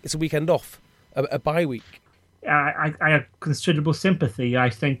a weekend off. A bye week. I have considerable sympathy. I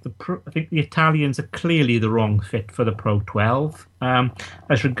think the Italians are clearly the wrong fit for the Pro 12.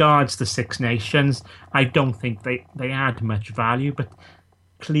 As regards the 6 nations, I don't think they add much value, but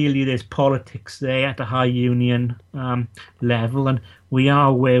clearly there's politics there at a high union level, and we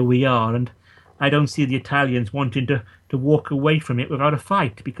are where we are, and I don't see the Italians wanting to walk away from it without a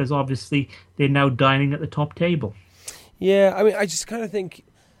fight, because obviously they're now dining at the top table. Yeah, I mean, I just kind of think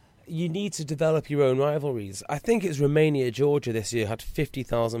you need to develop your own rivalries. I think it's Romania-Georgia this year had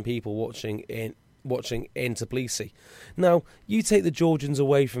 50,000 people watching in Tbilisi. Now, you take the Georgians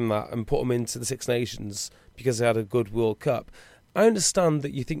away from that and put them into the 6 Nations because they had a good World Cup. I understand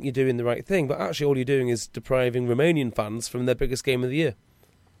that you think you're doing the right thing, but actually all you're doing is depriving Romanian fans from their biggest game of the year.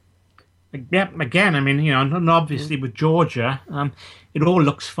 Yeah, again, I mean, and obviously with Georgia, it all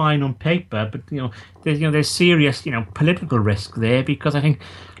looks fine on paper, but there's serious, political risk there because I think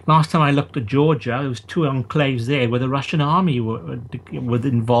last time I looked at Georgia, there was two enclaves there where the Russian army were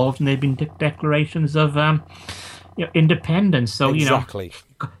involved, and there've been declarations of independence. So Exactly.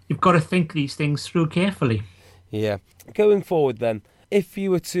 You've got to think these things through carefully. Yeah. Going forward, then, if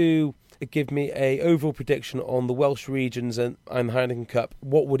you were to give me a overall prediction on the Welsh regions and the Heineken Cup,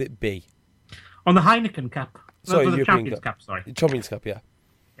 what would it be? On the Heineken Cup. Sorry, the European Champions Cup. Sorry. Champions Cup, yeah.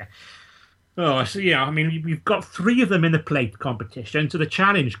 Yeah. Oh, so yeah, I mean, we've got three of them in the plate competition. So the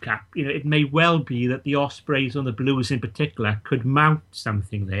Challenge Cup, it may well be that the Ospreys and the Blues in particular could mount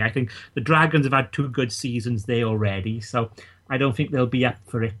something there. I think the Dragons have had two good seasons there already, so I don't think they'll be up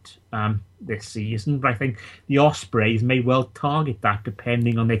for it this season. But I think the Ospreys may well target that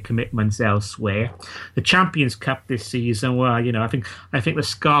depending on their commitments elsewhere. The Champions Cup this season, well, I think the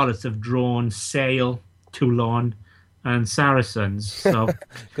Scarlets have drawn Sale, Toulon, and Saracens. So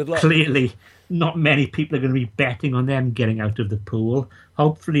Good luck. Clearly, not many people are going to be betting on them getting out of the pool.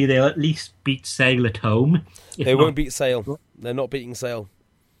 Hopefully, they'll at least beat Sale at home. They won't beat Sale. They're not beating Sale.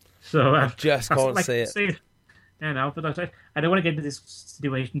 So I just can't say it. But I don't want to get into this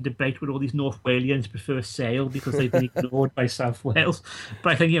situation debate with all these North Walians prefer Sale because they've been ignored by South Wales.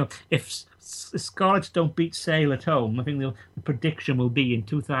 But I think if the Scarlets don't beat Sale at home, I think the prediction will be in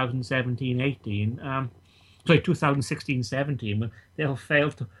 2017-18. 2016-17, when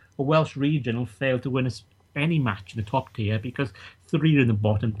the Welsh region will fail to win any match in the top tier because three are in the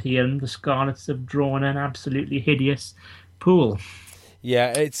bottom tier, and the Scarlets have drawn an absolutely hideous pool. Yeah,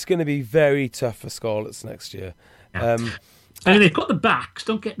 it's going to be very tough for Scarlets next year. Yeah. I mean, they've got the backs.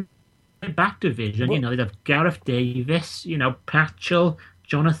 Don't get the back division. They'd have Gareth Davis, Patchell,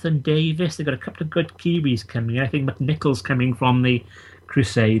 Jonathan Davis. They've got a couple of good Kiwis coming in. I think McNichol's coming from the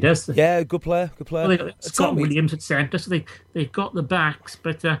Crusaders. Yeah, good player. Well, they've got Scott Williams at centre, so they've got the backs.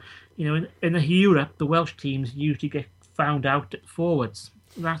 But in the Europe, the Welsh teams usually get found out at forwards.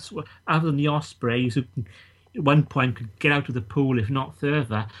 That's what, other than the Ospreys, who at one point could get out of the pool if not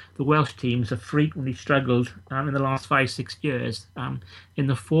further, the Welsh teams have frequently struggled in the last 5-6 years in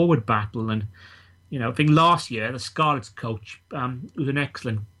the forward battle. And I think last year the Scarlets coach, was an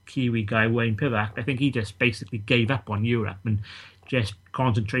excellent Kiwi guy, Wayne Pivac. I think he just basically gave up on Europe and just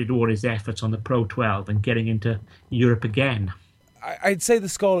concentrated all his efforts on the Pro 12 and getting into Europe again. I'd say the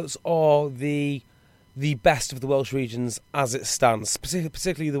Scarlets are the best of the Welsh regions as it stands,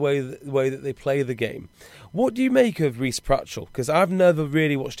 particularly the way that they play the game. What do you make of Rhys Pratchell? Because I've never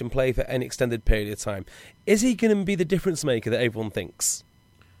really watched him play for any extended period of time. Is he going to be the difference maker that everyone thinks?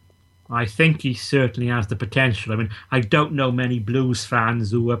 I think he certainly has the potential. I mean, I don't know many Blues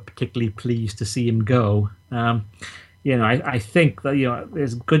fans who are particularly pleased to see him go. I think that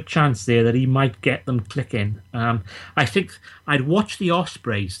there's a good chance there that he might get them clicking. I think I'd watch the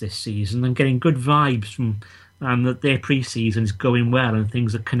Ospreys this season and getting good vibes from that their pre-season is going well and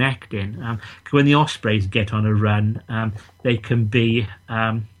things are connecting. When the Ospreys get on a run, they can be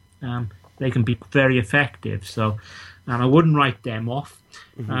very effective. So I wouldn't write them off.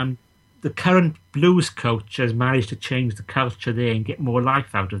 Mm-hmm. The current Blues coach has managed to change the culture there and get more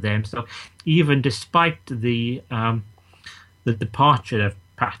life out of them. So even despite the departure of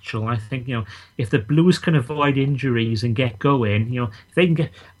Patchell, I think if the Blues can avoid injuries and get going, if they can get,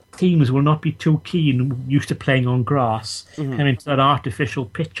 teams will not be too keen, used to playing on grass, coming into that artificial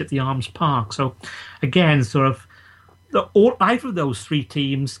pitch at the Arms Park. So again, sort of either of those three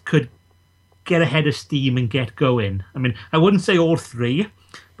teams could get ahead of steam and get going. I mean, I wouldn't say all three,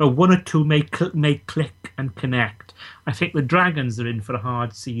 but one or two may click and connect. I think the Dragons are in for a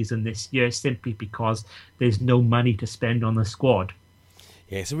hard season this year simply because there's no money to spend on the squad.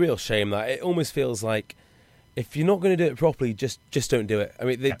 Yeah, it's a real shame that. It almost feels like if you're not going to do it properly, just don't do it. I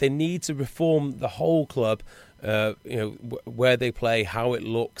mean, they need to reform the whole club, where they play, how it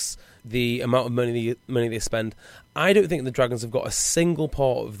looks, the amount of money they spend. I don't think the Dragons have got a single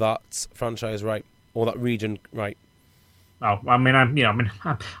part of that franchise right, or that region right. Oh,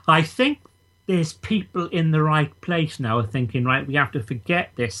 I think there's people in the right place now thinking, right, we have to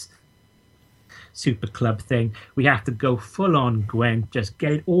forget this super club thing. We have to go full on Gwent, just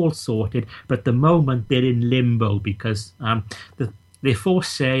get it all sorted. But at the moment, they're in limbo because they're for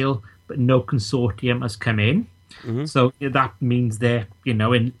sale, but no consortium has come in. Mm-hmm. So that means they're,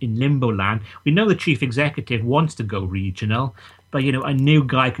 in limbo land. We know the chief executive wants to go regional. But, a new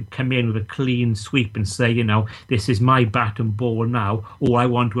guy could come in with a clean sweep and say, this is my bat and ball now, or I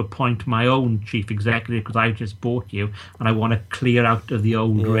want to appoint my own chief executive because I just bought you and I want to clear out of the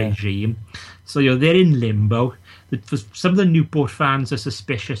old regime. So, they're in limbo. For some of the Newport fans are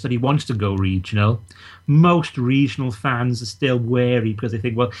suspicious that he wants to go regional. Most regional fans are still wary because they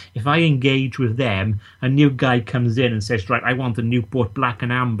think, well, if I engage with them, a new guy comes in and says, right, I want the Newport Black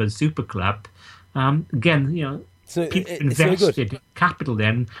and Amber Super Club. Again, so people invested capital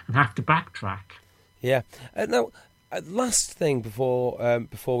then and have to backtrack. Yeah. Now, last thing before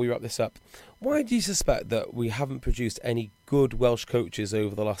we wrap this up, why do you suspect that we haven't produced any good Welsh coaches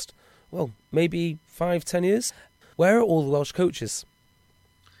over the last, maybe 5-10 years? Where are all the Welsh coaches?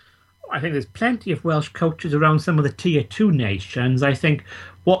 I think there's plenty of Welsh coaches around some of the Tier 2 nations. I think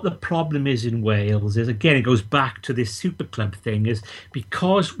what the problem is in Wales is, again, it goes back to this Super Club thing, is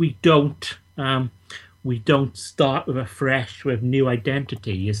because we don't start with afresh with new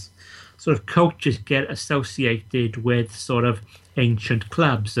identities. Sort of coaches get associated with sort of ancient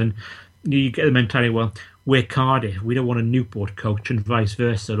clubs, and you get the mentality, well, we're Cardiff, we don't want a Newport coach, and vice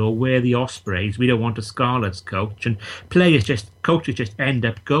versa, or we're the Ospreys, we don't want a Scarlets coach, and coaches just end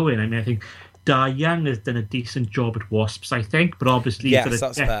up going. I mean, I think Dar Young has done a decent job at Wasps, I think, but obviously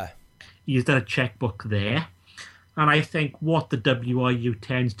fair. He's done a checkbook there, and I think what the WRU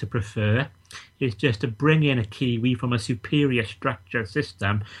tends to prefer is just to bring in a Kiwi from a superior structure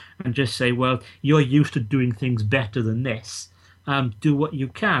system and just say, well, you're used to doing things better than this. Do what you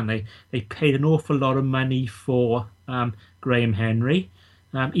can. They paid an awful lot of money for Graham Henry.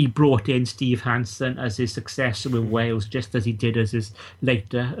 He brought in Steve Hansen as his successor with Wales, just as he did as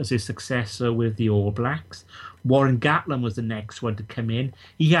his successor with the All Blacks. Warren Gatland was the next one to come in.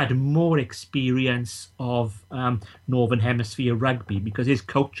 He had more experience of Northern Hemisphere rugby because his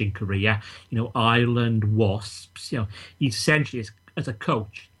coaching career, Ireland, Wasps, he essentially is, as a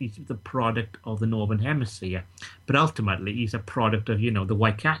coach, he's the product of the Northern Hemisphere. But ultimately, he's a product of, the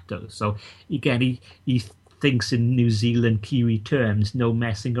Waikato. So, again, he thinks in New Zealand Kiwi terms, no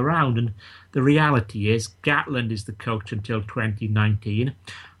messing around. And the reality is, Gatland is the coach until 2019.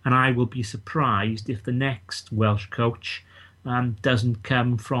 And I will be surprised if the next Welsh coach doesn't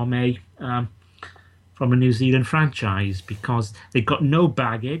come from a New Zealand franchise, because they've got no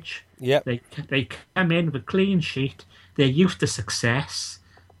baggage. Yep. They come in with a clean sheet. They're used to success.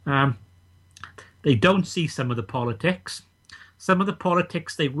 They don't see some of the politics. Some of the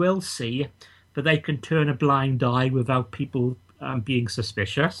politics they will see, but they can turn a blind eye without people being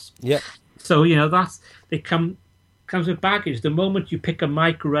suspicious. Yeah. So they comes with baggage. The moment you pick a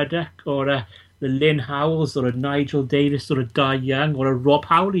Mike Ruddock or the Lynn Howells or a Nigel Davis or a Dar Young or a Rob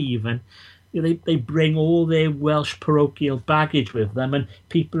Howley even, they bring all their Welsh parochial baggage with them, and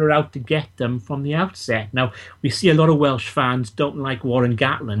people are out to get them from the outset. Now, we see a lot of Welsh fans don't like Warren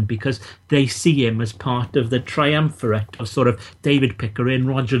Gatland because they see him as part of the triumvirate of sort of David Pickering,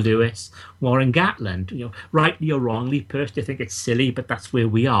 Roger Lewis, Warren Gatland. Rightly or wrongly, personally, I think it's silly, but that's where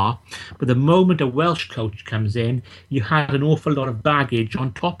we are. But the moment a Welsh coach comes in, you have an awful lot of baggage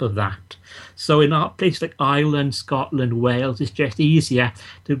on top of that. So in our place like Ireland, Scotland, Wales, it's just easier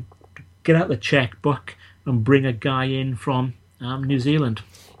to get out the checkbook and bring a guy in from New Zealand.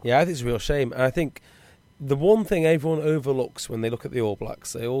 Yeah, I think it's a real shame. And I think the one thing everyone overlooks when they look at the All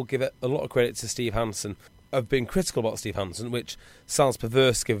Blacks, they all give it a lot of credit to Steve Hansen. I've been critical about Steve Hansen, which sounds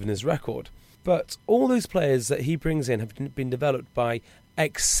perverse given his record. But all those players that he brings in have been developed by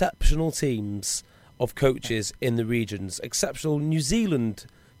exceptional teams of coaches in the regions, exceptional New Zealand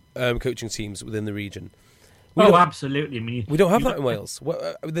coaching teams within the region. Absolutely. I mean, we don't have that in Wales.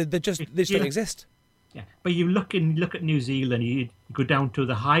 They just don't exist. Yeah, but you look at New Zealand. You go down to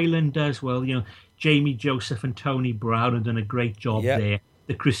the Highlanders. Well, Jamie Joseph and Tony Brown have done a great job there.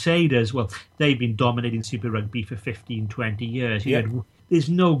 The Crusaders, well, they've been dominating Super Rugby for 15, 20 years. There's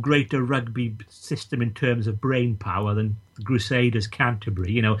no greater rugby system in terms of brain power than the Crusaders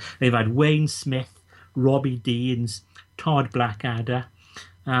Canterbury. They've had Wayne Smith, Robbie Deans, Todd Blackadder.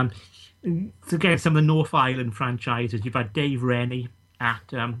 To get some of the North Island franchises, you've had Dave Rennie at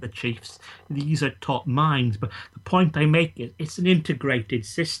the Chiefs. These are top minds, but the point I make is it's an integrated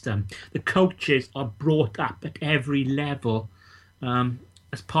system. The coaches are brought up at every level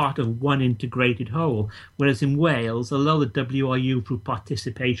as part of one integrated whole, whereas in Wales, although the WRU through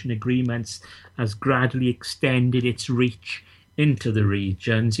participation agreements has gradually extended its reach into the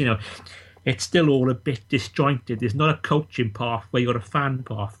regions, it's still all a bit disjointed. There's not a coaching pathway or a fan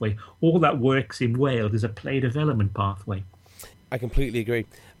pathway. All that works in Wales is a play development pathway. I completely agree.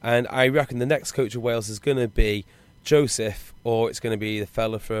 And I reckon the next coach of Wales is going to be Joseph, or it's going to be the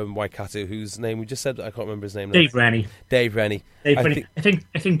fella from Waikato whose name we just said. I can't remember his name now. Dave Rennie. I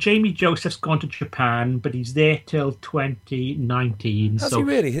think Jamie Joseph's gone to Japan, but he's there till 2019. Has he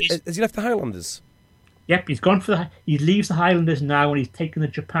really? Has he left the Highlanders? Yep, he's gone he leaves the Highlanders now, and he's taken the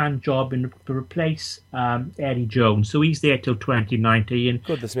Japan job to replace Eddie Jones. So he's there till 2019.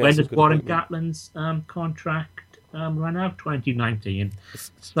 When does Warren Gatland's contract run out? 2019.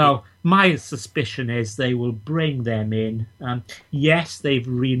 So my suspicion is they will bring them in. Yes, they've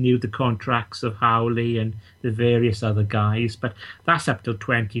renewed the contracts of Howley and the various other guys, but that's up till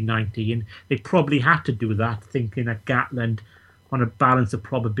 2019. They probably had to do that, thinking that Gatland, on a balance of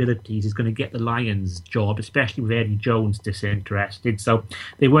probabilities, is going to get the Lions job, especially with Eddie Jones disinterested. So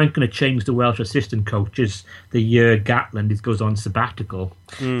they weren't going to change the Welsh assistant coaches the year Gatland goes on sabbatical.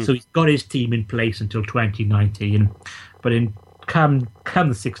 So he's got his team in place until 2019. But come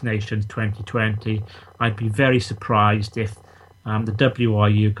the Six Nations 2020, I'd be very surprised if the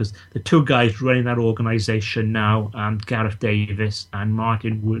WRU, because the two guys running that organisation now, Gareth Davis and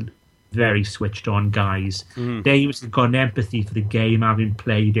Martin Wood, very switched on guys. Davis has got an empathy for the game, having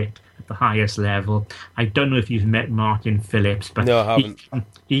played it at the highest level. I don't know if you've met Martin Phillips, but no, I haven't.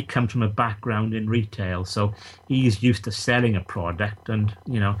 He comes from a background in retail, so he's used to selling a product, and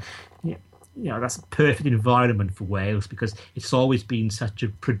that's a perfect environment for Wales, because it's always been such a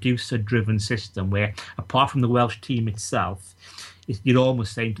producer-driven system where, apart from the Welsh team itself, you're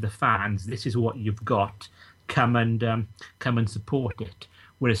almost saying to the fans, "This is what you've got. Come and support it."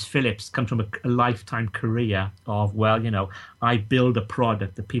 Whereas Phillips comes from a lifetime career of, I build a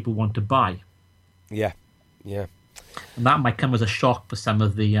product that people want to buy. Yeah. And that might come as a shock for some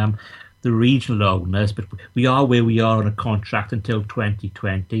of the regional owners, but we are where we are on a contract until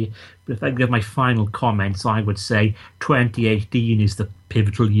 2020. But if I give my final comments, I would say 2018 is the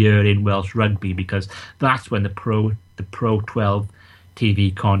pivotal year in Welsh rugby, because that's when the Pro 12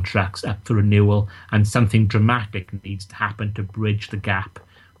 TV contract's up for renewal, and something dramatic needs to happen to bridge the gap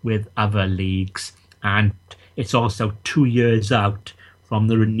with other leagues. And it's also 2 years out from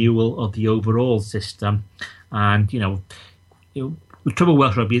the renewal of the overall system. And, the trouble with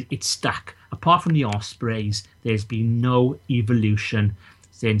Welsh rugby, it's stuck. Apart from the Ospreys, there's been no evolution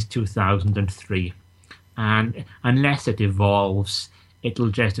since 2003. And unless it evolves, it'll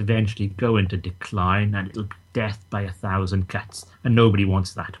just eventually go into decline, and it'll be death by 1,000 cuts. And nobody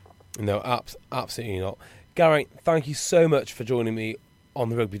wants that. No, absolutely not. Geraint, thank you so much for joining me on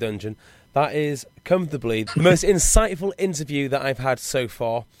the Rugby Dungeon. That is comfortably the most insightful interview that I've had so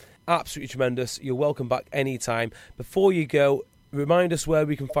far. Absolutely tremendous. You're welcome back anytime. Before you go, remind us where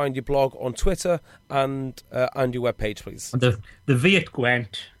we can find your blog on Twitter and your webpage, please. The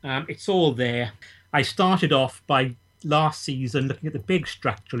Viet-Gwent, it's all there. I started off by last season looking at the big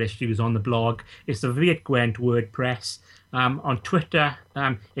structural issues on the blog. It's the Viet-Gwent WordPress. On Twitter,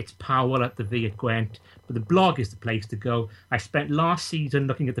 it's Powell at the Viet-Gwent. But the blog is the place to go. I spent last season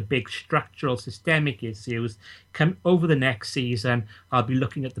looking at the big structural systemic issues. Over the next season, I'll be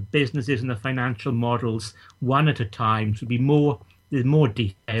looking at the businesses and the financial models one at a time. So there's more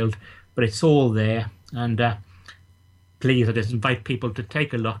detailed, but it's all there. And please, I just invite people to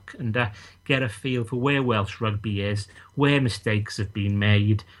take a look and get a feel for where Welsh rugby is, where mistakes have been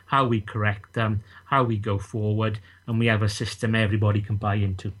made, how we correct them, how we go forward, and we have a system everybody can buy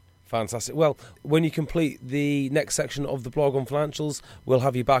into. Fantastic. Well, when you complete the next section of the blog on financials, we'll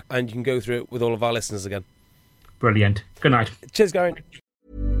have you back and you can go through it with all of our listeners again. Brilliant. Good night. Cheers, Geraint.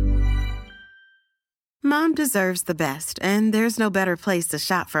 Mom deserves the best, and there's no better place to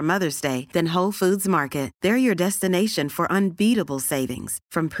shop for Mother's Day than Whole Foods Market. They're your destination for unbeatable savings,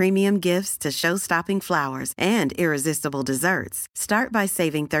 from premium gifts to show-stopping flowers and irresistible desserts. Start by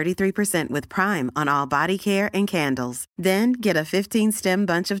saving 33% with Prime on all body care and candles. Then get a 15-stem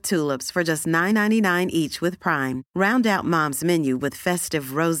bunch of tulips for just $9.99 each with Prime. Round out Mom's menu with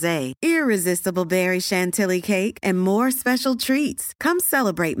festive rosé, irresistible berry chantilly cake, and more special treats. Come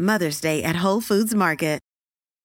celebrate Mother's Day at Whole Foods Market.